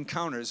mystical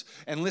encounters.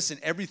 And listen,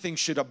 everything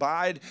should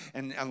abide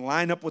and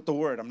line up with the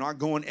Word. I'm not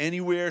going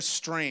anywhere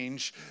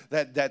strange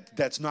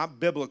that's not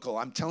biblical.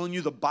 I'm telling you,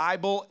 the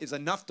Bible is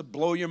enough to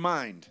blow your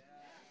mind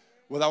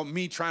without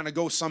me trying to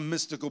go some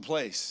mystical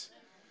place.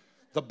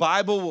 The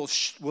Bible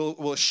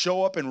will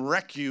show up and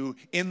wreck you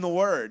in the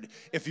Word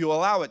if you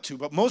allow it to.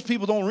 But most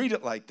people don't read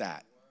it like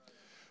that.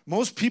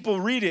 Most people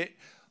read it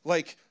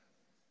like,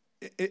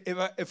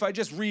 if I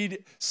just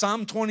read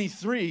Psalm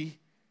 23,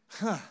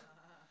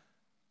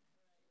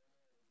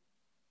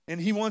 and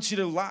he wants you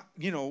to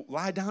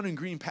lie down in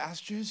green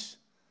pastures.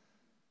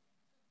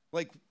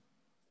 Like,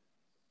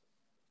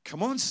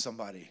 come on,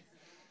 somebody.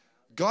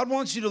 God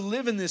wants you to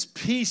live in this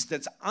peace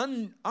that's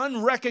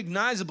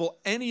unrecognizable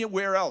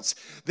anywhere else.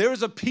 There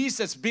is a peace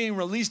that's being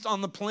released on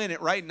the planet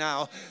right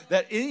now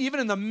that even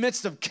in the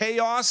midst of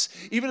chaos,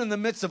 even in the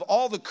midst of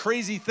all the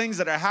crazy things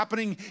that are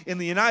happening in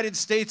the United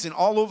States and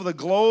all over the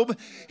globe,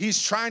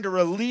 he's trying to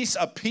release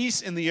a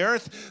peace in the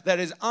earth that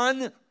is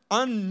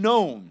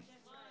unknown.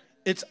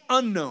 It's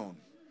unknown.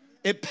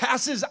 It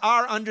passes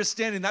our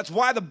understanding. That's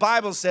why the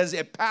Bible says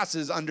it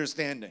passes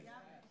understanding.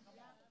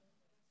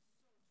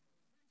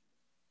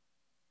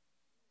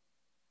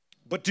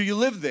 But do you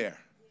live there?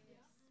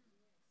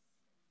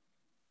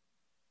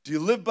 Do you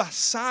live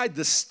beside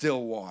the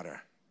still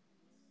water?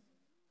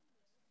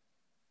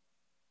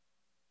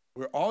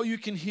 Where all you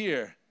can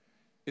hear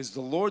is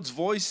the Lord's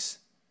voice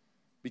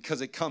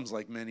because it comes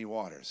like many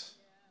waters.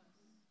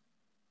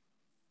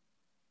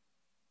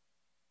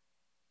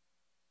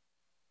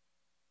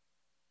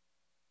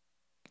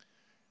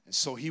 And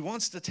so he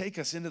wants to take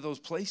us into those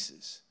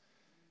places.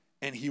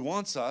 And he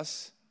wants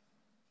us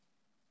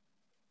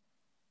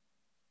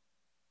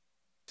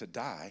to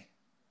die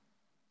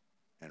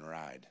and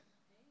ride.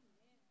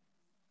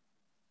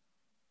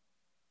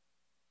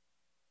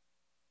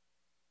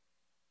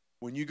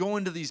 When you go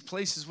into these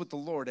places with the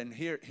Lord, and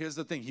here's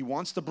the thing, he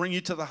wants to bring you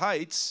to the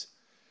heights.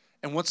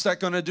 And what's that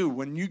going to do?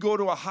 When you go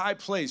to a high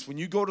place, when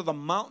you go to the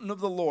mountain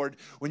of the Lord,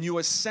 when you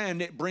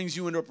ascend, it brings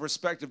you into a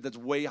perspective that's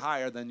way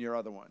higher than your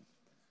other one.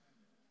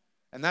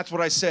 And that's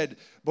what I said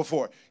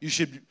before. You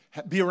should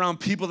be around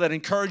people that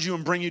encourage you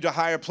and bring you to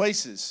higher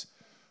places.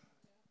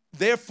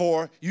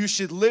 Therefore, you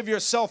should live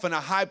yourself in a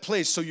high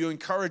place so you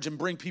encourage and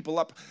bring people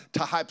up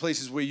to high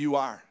places where you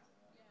are.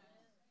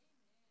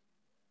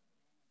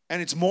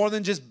 And it's more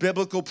than just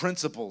biblical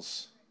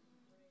principles.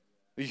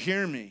 Are you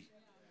hearing me?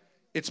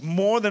 It's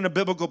more than a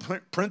biblical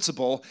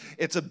principle.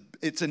 It's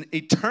an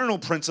eternal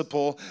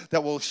principle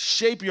that will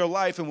shape your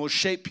life and will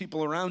shape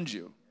people around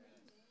you.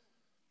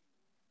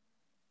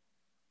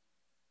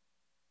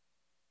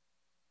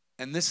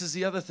 And this is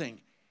the other thing.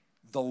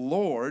 The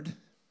Lord,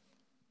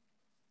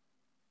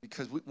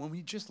 because when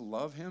we just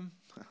love him,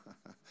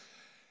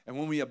 and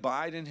when we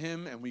abide in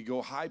him and we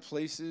go high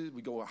places,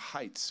 we go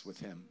heights with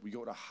him. We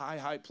go to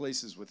high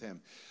places with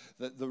him.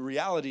 The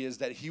reality is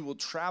that he will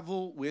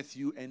travel with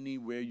you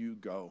anywhere you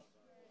go.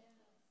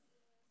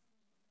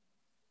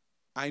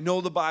 I know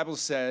the Bible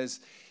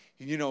says,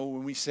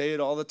 when we say it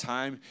all the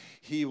time,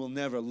 he will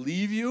never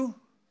leave you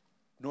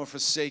nor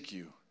forsake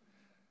you.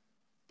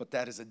 But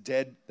that is a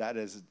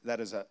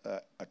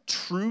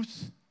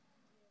truth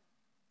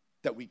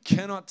that we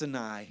cannot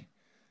deny,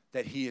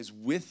 that he is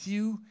with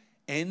you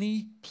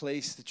any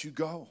place that you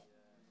go.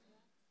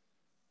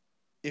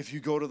 If you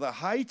go to the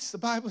heights, the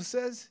Bible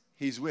says,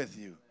 he's with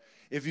you.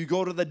 If you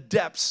go to the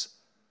depths,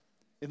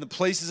 in the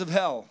places of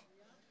hell,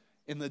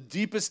 in the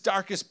deepest,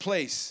 darkest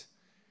place,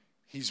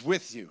 he's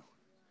with you.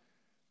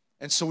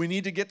 And so we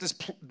need to get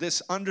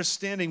this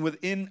understanding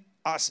within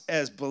us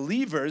as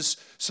believers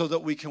so that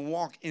we can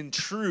walk in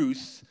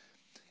truth.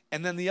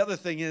 And then the other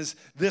thing is,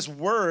 this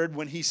word,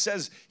 when he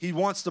says he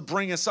wants to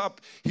bring us up,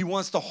 he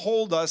wants to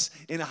hold us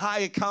in high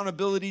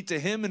accountability to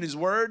him and his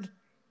word.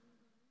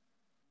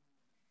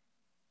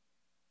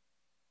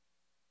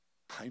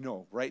 I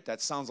know, right?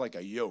 That sounds like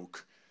a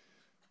yoke.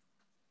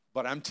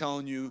 But I'm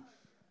telling you,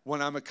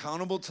 when I'm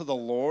accountable to the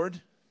Lord,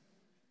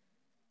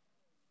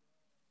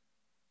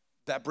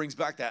 that brings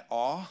back that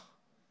awe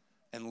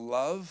and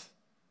love.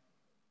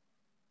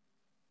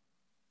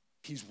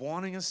 He's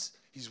wanting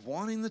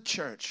the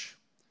church,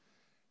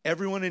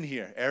 everyone in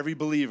here, every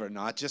believer,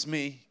 not just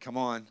me. Come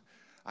on.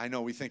 I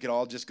know we think it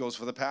all just goes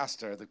for the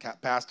pastor. The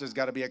pastor's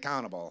got to be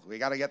accountable. We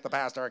got to get the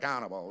pastor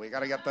accountable. We got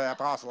to get the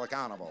apostle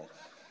accountable.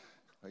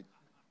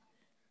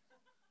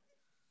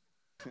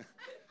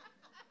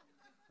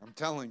 I'm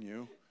telling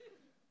you,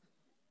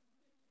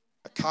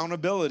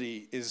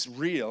 accountability is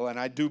real, and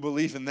I do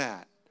believe in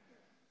that.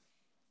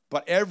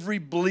 But every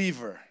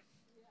believer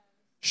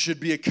should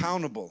be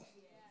accountable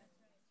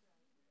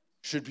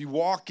should be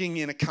walking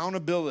in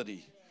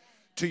accountability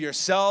to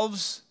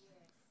yourselves,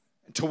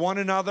 to one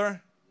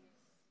another,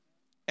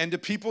 and to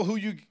people who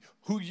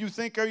you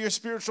think are your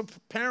spiritual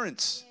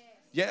parents.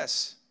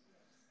 Yes.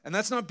 And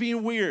that's not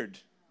being weird.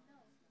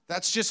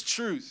 That's just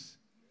truth.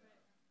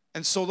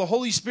 And so the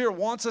Holy Spirit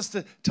wants us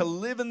to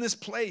live in this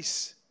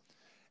place.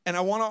 And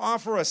I want to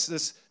offer us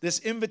this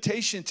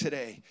invitation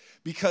today,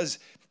 because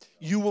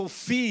you will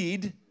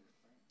feed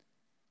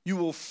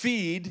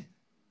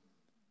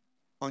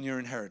on your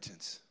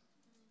inheritance.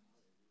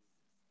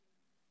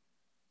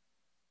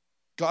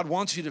 God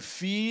wants you to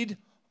feed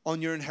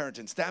on your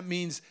inheritance. That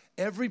means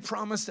every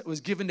promise that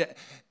was given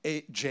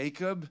to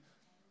Jacob,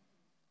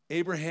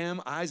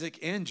 Abraham, Isaac,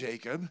 and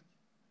Jacob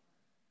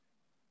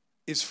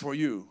is for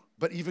you.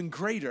 But even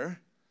greater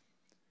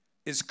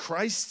is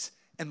Christ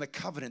and the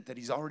covenant that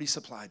he's already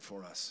supplied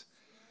for us.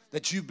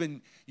 That you've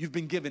been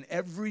given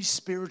every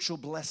spiritual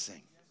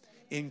blessing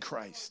in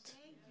Christ.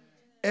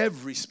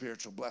 Every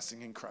spiritual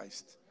blessing in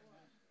Christ.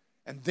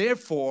 And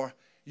therefore,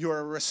 you're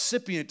a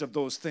recipient of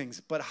those things.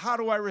 But how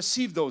do I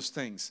receive those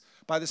things?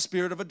 By the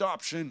spirit of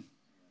adoption.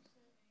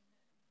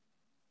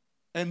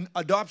 And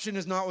adoption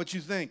is not what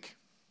you think.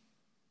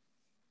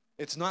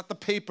 It's not the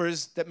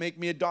papers that make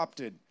me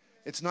adopted.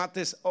 It's not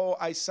this,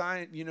 I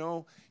signed,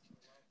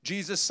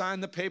 Jesus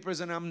signed the papers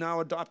and I'm now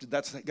adopted.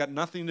 That's got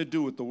nothing to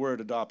do with the word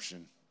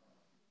adoption.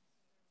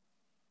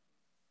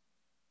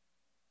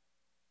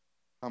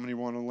 How many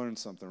want to learn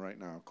something right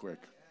now, quick?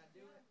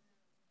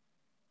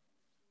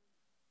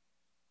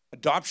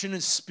 Adoption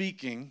is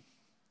speaking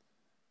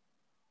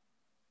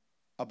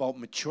about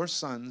mature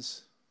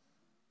sons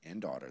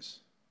and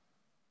daughters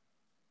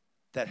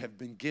that have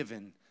been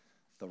given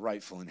the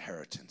rightful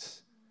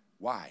inheritance.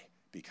 Why?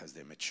 Because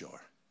they're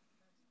mature.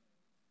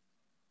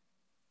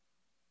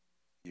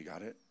 You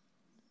got it?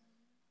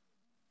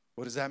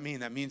 What does that mean?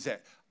 That means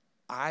that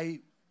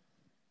I,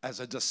 as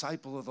a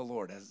disciple of the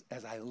Lord,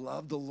 as I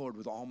love the Lord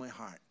with all my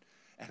heart,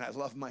 and I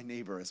love my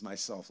neighbor as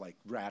myself, like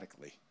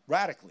radically.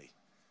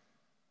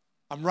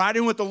 I'm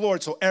riding with the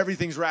Lord, so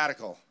everything's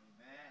radical.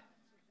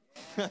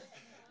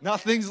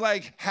 Nothing's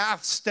like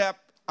half step,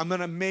 I'm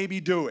going to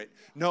maybe do it.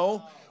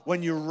 No,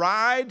 when you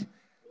ride,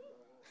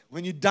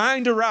 when you're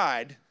dying to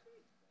ride,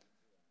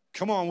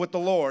 come on, with the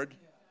Lord,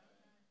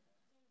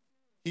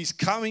 he's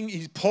coming,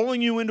 he's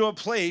pulling you into a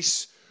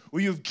place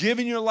where you've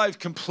given your life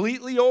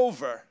completely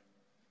over,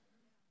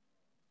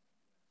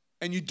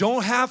 and you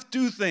don't have to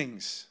do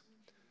things.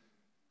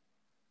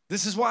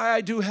 This is why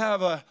I do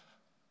have a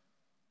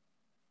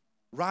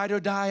ride or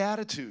die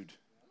attitude.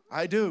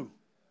 I do.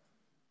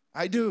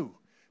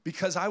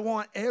 Because I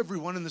want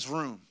everyone in this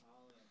room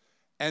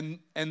and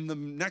the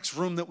next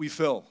room that we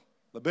fill,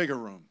 the bigger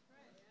room.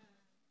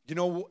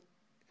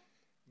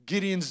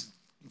 Gideon's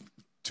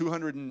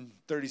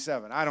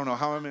 237. I don't know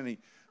how many,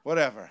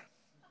 whatever.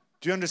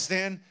 Do you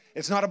understand?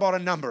 It's not about a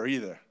number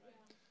either.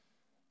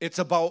 It's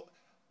about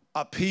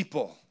a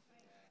people.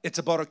 It's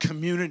about a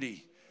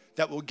community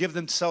that will give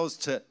themselves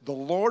to the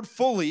Lord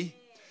fully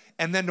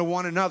and then to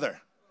one another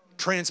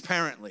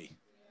transparently.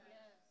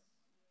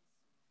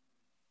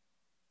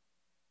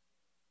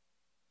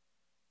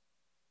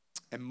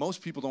 And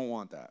most people don't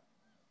want that.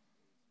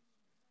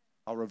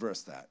 I'll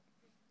reverse that.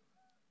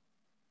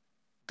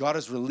 God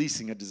is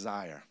releasing a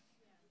desire.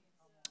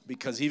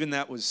 Because even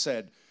that was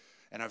said,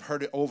 and I've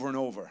heard it over and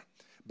over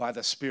by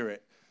the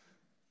Spirit,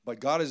 but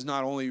God is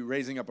not only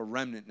raising up a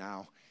remnant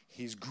now,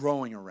 he's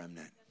growing a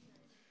remnant.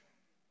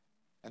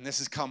 And this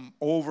has come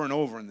over and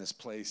over in this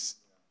place.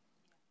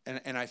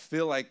 And I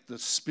feel like the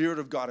Spirit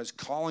of God is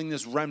calling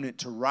this remnant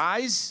to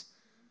rise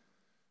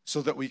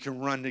so that we can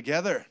run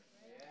together.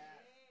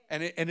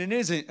 And it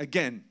isn't,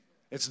 again,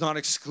 it's not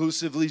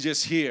exclusively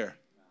just here.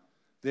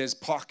 There's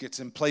pockets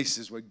and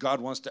places where God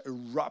wants to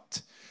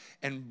erupt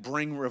and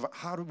bring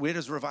where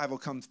does revival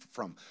come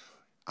from?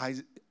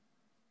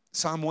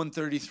 Psalm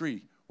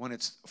 133, when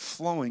it's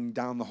flowing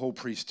down the whole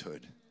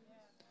priesthood.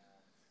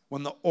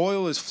 When the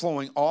oil is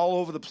flowing all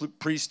over the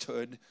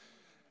priesthood,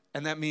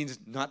 and that means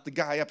not the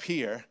guy up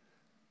here,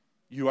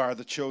 you are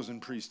the chosen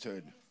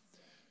priesthood.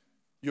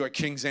 You are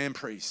kings and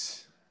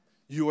priests.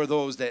 You are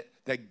those that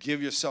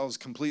give yourselves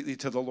completely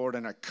to the Lord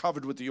and are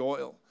covered with the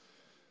oil.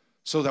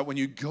 So that when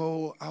you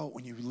go out,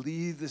 when you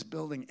leave this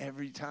building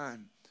every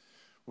time,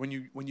 when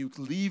you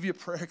leave your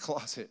prayer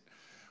closet,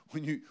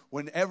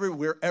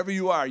 wherever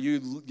you are,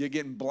 you're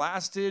getting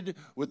blasted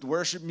with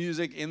worship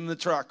music in the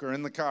truck or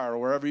in the car or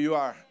wherever you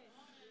are.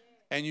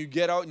 And you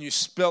get out and you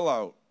spill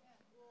out.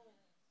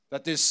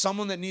 That there's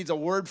someone that needs a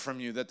word from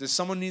you, that there's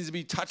someone who needs to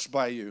be touched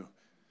by you.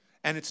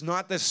 And it's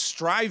not this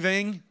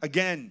striving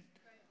again.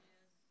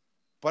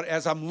 But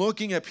as I'm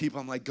looking at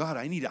people, I'm like, God,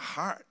 I need a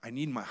heart. I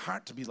need my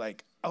heart to be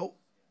like out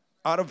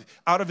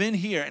of in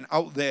here and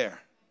out there.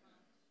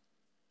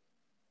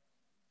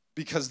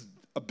 Because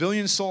a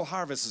billion soul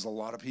harvest is a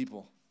lot of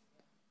people.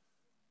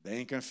 They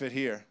ain't gonna fit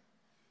here.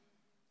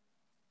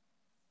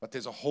 But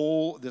there's a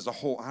whole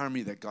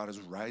army that God is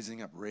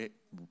rising up,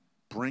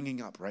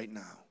 bringing up right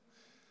now,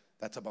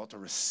 that's about to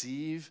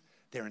receive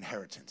their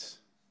inheritance.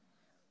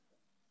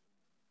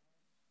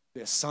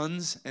 They're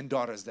sons and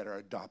daughters that are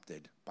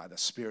adopted by the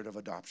spirit of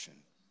adoption.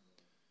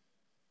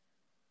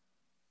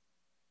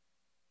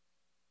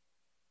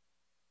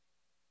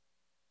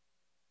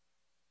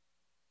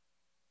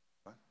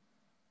 What?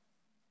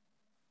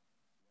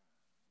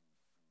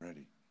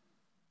 Ready.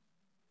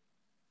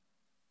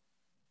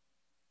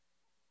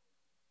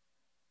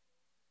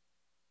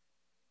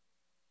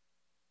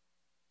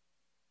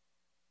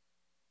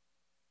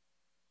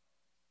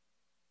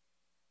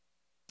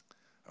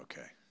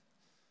 Okay.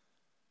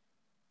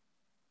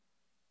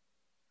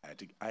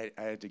 I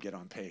had to get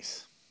on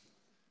pace.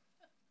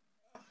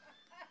 I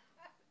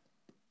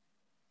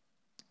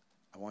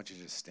want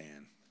you to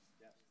stand.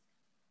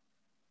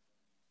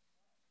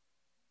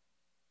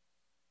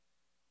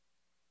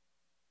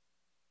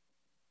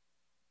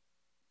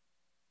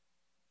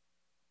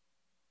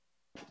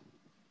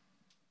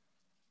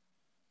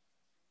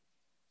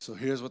 So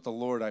here's what the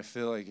Lord, I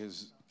feel like,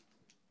 is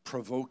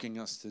provoking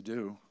us to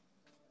do.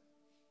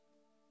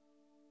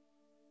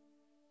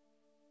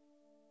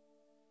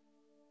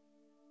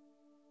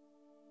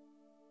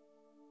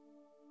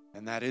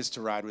 And that is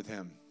to ride with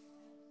him.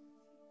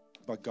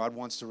 But God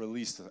wants to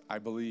release, I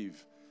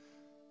believe,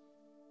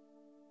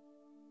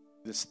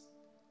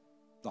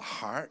 the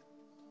heart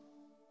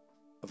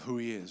of who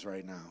he is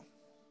right now.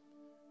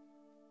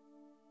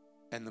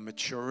 And the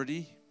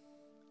maturity.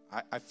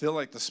 I feel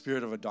like the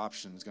spirit of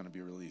adoption is going to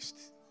be released.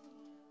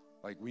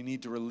 Like we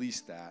need to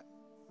release that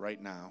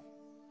right now.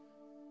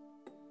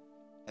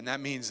 And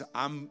that means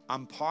I'm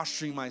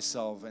posturing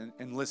myself.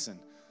 And listen,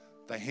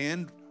 the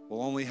hand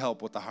will only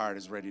help what the heart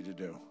is ready to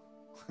do.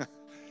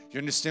 You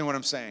understand what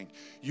I'm saying?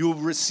 You'll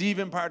receive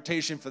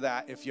impartation for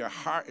that if your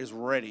heart is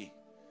ready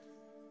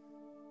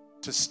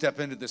to step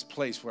into this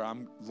place where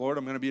Lord,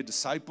 I'm going to be a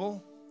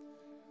disciple.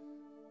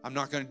 I'm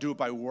not going to do it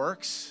by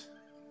works.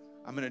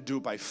 I'm going to do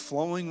it by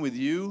flowing with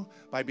you,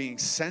 by being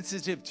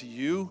sensitive to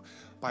you,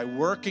 by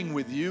working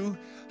with you.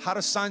 How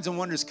do signs and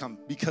wonders come?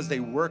 Because they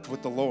worked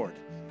with the Lord.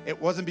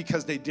 It wasn't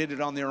because they did it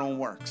on their own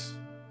works.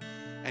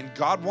 And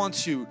God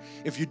wants you,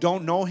 if you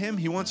don't know him,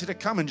 he wants you to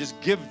come and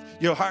just give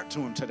your heart to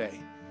him today.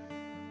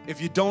 If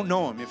you don't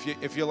know him,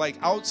 if you're like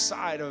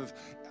outside of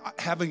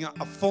having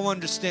a full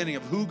understanding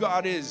of who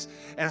God is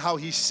and how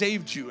he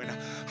saved you and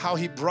how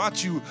he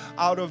brought you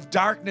out of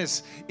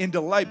darkness into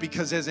light,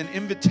 because there's an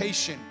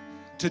invitation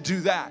to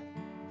do that.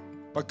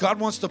 But God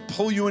wants to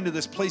pull you into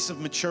this place of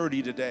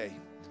maturity today.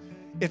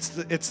 It's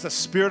the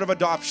spirit of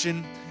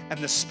adoption and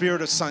the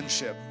spirit of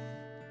sonship.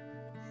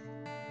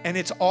 And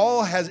it's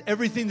all has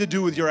everything to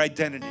do with your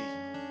identity.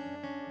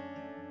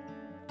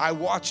 I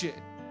watch it.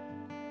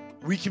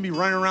 We can be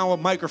running around with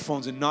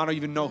microphones and not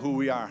even know who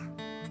we are.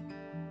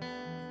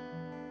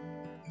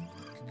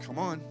 Come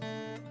on.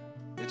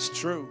 It's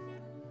true.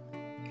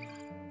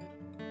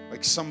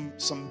 Like some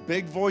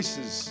big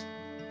voices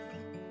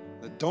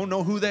that don't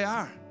know who they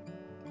are.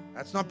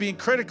 That's not being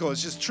critical.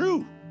 It's just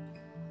true.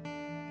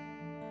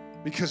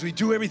 Because we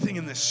do everything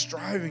in this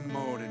striving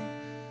mode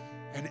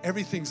and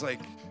everything's like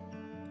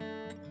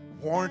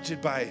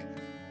warranted by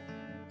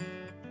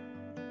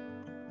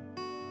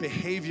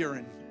behavior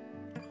and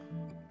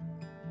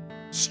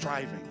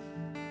striving.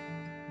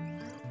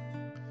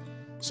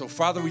 So,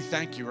 Father, we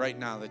thank you right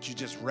now that you're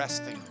just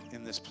resting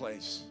in this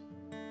place.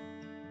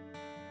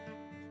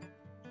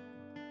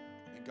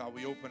 And God,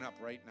 we open up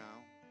right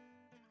now.